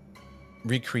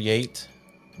recreate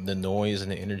the noise and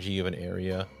the energy of an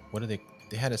area, what do they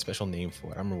had a special name for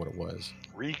it. I don't remember what it was.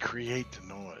 Recreate the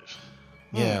noise.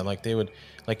 Yeah, like they would,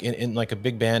 like in like a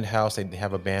big band house, they'd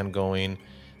have a band going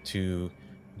to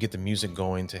get the music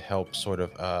going to help sort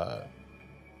of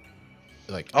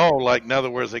like in other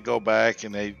words, they go back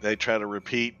and they try to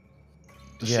repeat.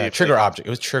 Trigger object. It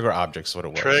was trigger objects. What it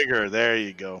was. Trigger. There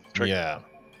you go. Trigger.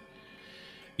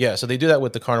 Yeah. So they do that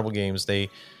with the carnival games.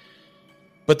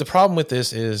 But the problem with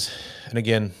this is, and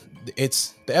again,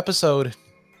 it's the episode.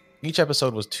 Each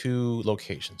episode was 2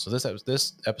 locations. So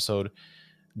this episode,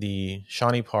 the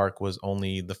Shawnee Park was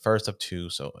only the first of 2.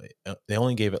 So they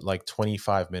only gave it like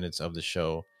 25 minutes of the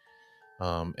show.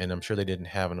 And I'm sure they didn't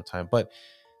have enough time, but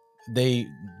they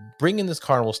bring in this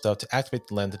carnival stuff to activate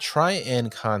the land to try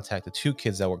and contact the 2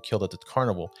 kids that were killed at the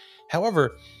carnival.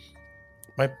 However,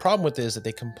 my problem with this is that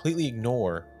they completely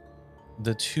ignore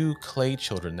the 2 Clay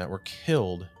children that were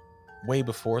killed way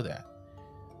before that.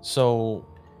 So,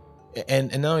 and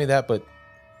not only that, but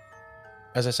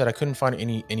as I said, I couldn't find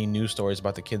any news stories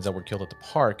about the kids that were killed at the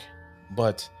park,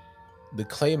 but the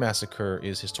Clay massacre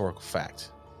is historical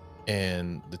fact.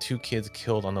 And the 2 kids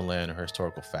killed on the land are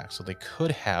historical facts. So they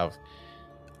could have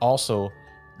also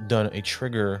done a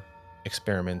trigger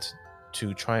experiment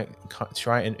to try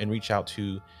and reach out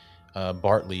to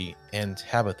Bartley and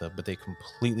Tabitha, but they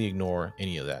completely ignore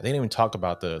any of that. They didn't even talk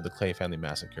about the Clay family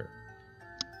massacre.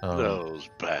 Those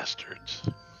bastards.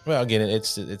 Well, again,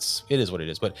 it is what it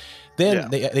is. But then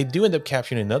they do end up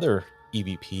capturing another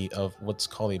EVP of what's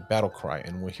called a battle cry,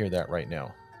 and we'll hear that right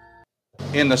now.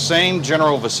 In the same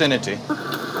general vicinity,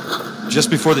 just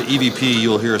before the EVP,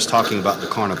 you'll hear us talking about the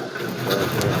carnival.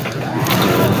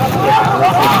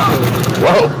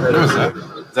 Whoa! What was that?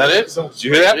 Is that it? Did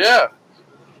you hear that? Yeah.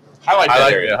 Highlight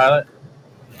that area. Highlight.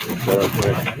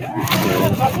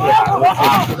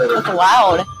 That's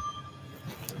loud.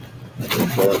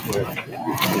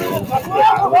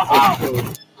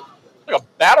 Like a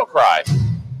battle cry.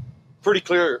 pretty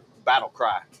clear battle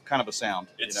cry kind of a sound.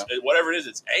 It's whatever it is.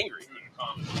 It's angry.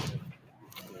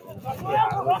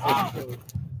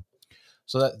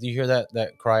 So that do you hear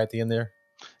that cry at the end there?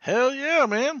 Hell yeah,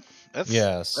 man. That's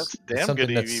damn good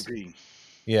EVP.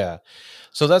 Yeah.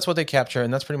 So that's what they capture,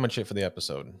 and that's pretty much it for the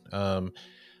episode.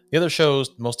 The other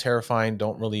shows, most terrifying,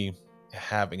 don't really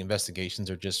have investigations.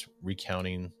 They're just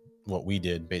recounting what we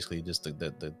did, basically just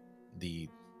the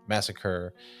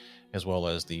massacre, as well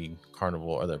as the carnival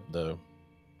or the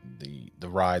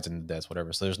rides and the deaths,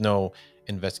 whatever. So there's no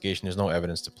investigation, there's no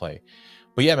evidence to play.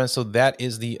 But yeah, man. So that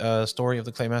is the story of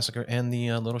the Clay Massacre and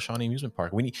the Little Shawnee Amusement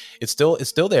Park. It's still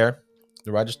there.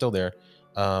 The ride is still there.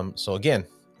 So again,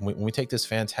 when we take this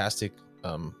fantastic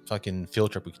fucking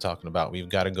field trip we're talking about, we've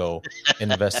got to go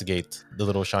and investigate the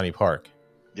Little Shawnee Park.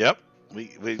 Yep.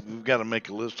 We've got to make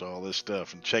a list of all this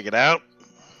stuff and check it out.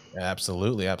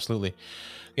 Absolutely.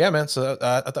 Yeah, man. So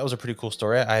I thought it was a pretty cool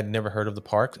story. I had never heard of the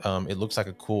park. It looks like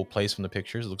a cool place from the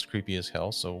pictures. It looks creepy as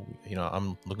hell. So,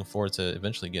 I'm looking forward to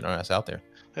eventually getting our ass out there.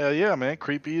 Hell yeah, man.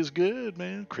 Creepy is good,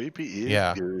 man. Creepy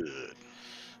is good.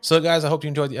 So, guys, I hope you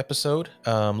enjoyed the episode.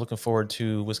 Looking forward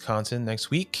to Wisconsin next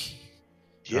week.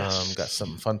 Yes. Got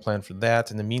some fun planned for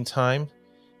that. In the meantime,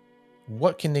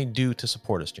 what can they do to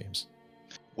support us, James?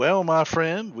 Well, my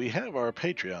friend, we have our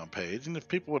Patreon page, and if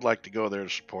people would like to go there to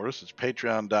support us, it's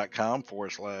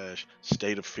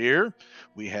patreon.com/state of fear.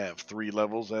 We have 3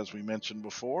 levels, as we mentioned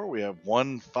before. We have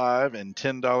 $1, $5, and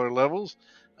 $10 levels.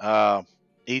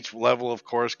 Each level, of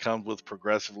course, comes with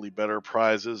progressively better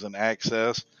prizes and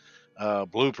access,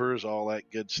 bloopers, all that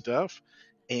good stuff.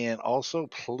 And also,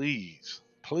 please,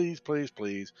 please, please,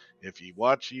 please, if you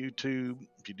watch YouTube,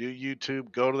 if you do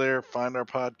YouTube, go to there, find our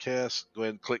podcast, go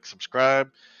ahead and click subscribe.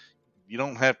 You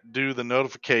don't have to do the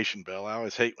notification bell. I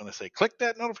always hate when they say, click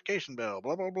that notification bell,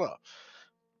 blah, blah, blah.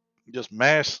 Just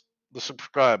mash the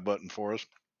subscribe button for us.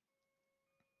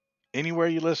 Anywhere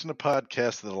you listen to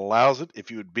podcasts that allows it,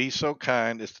 if you would be so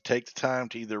kind as to take the time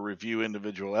to either review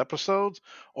individual episodes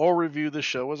or review the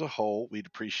show as a whole, we'd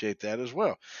appreciate that as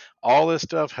well. All this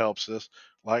stuff helps us.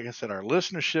 Like I said, our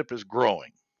listenership is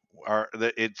growing.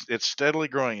 It's steadily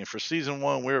growing, and for season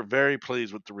 1, we're very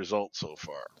pleased with the results so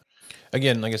far.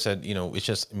 Again, like I said, it's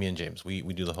just me and James. We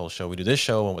do the whole show. We do this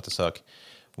show and What the Suck.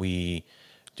 We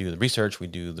do the research. We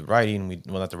do the writing.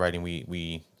 Not the writing.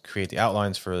 We create the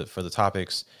outlines for the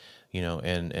topics.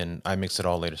 And I mix it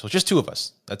all later. So it's just 2 of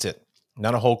us. That's it.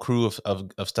 Not a whole crew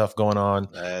of stuff going on.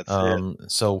 That's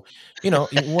it. So, you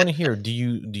want to hear, do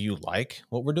you like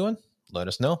what we're doing? Let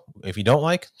us know. If you don't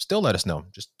like, still let us know.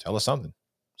 Just tell us something.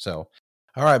 So,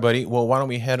 all right, buddy. Well, why don't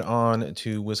we head on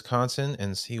to Wisconsin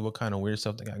and see what kind of weird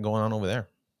stuff they got going on over there?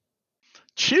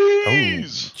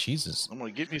 Cheese! Oh, cheeses. I'm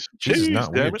going to get me some cheese. Cheese Is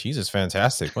not weird. Cheese is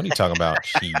fantastic. What are you talking about?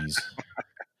 Cheese.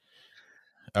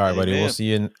 All right, buddy. We'll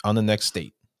see you on the next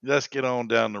state. Let's get on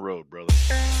down the road, brother.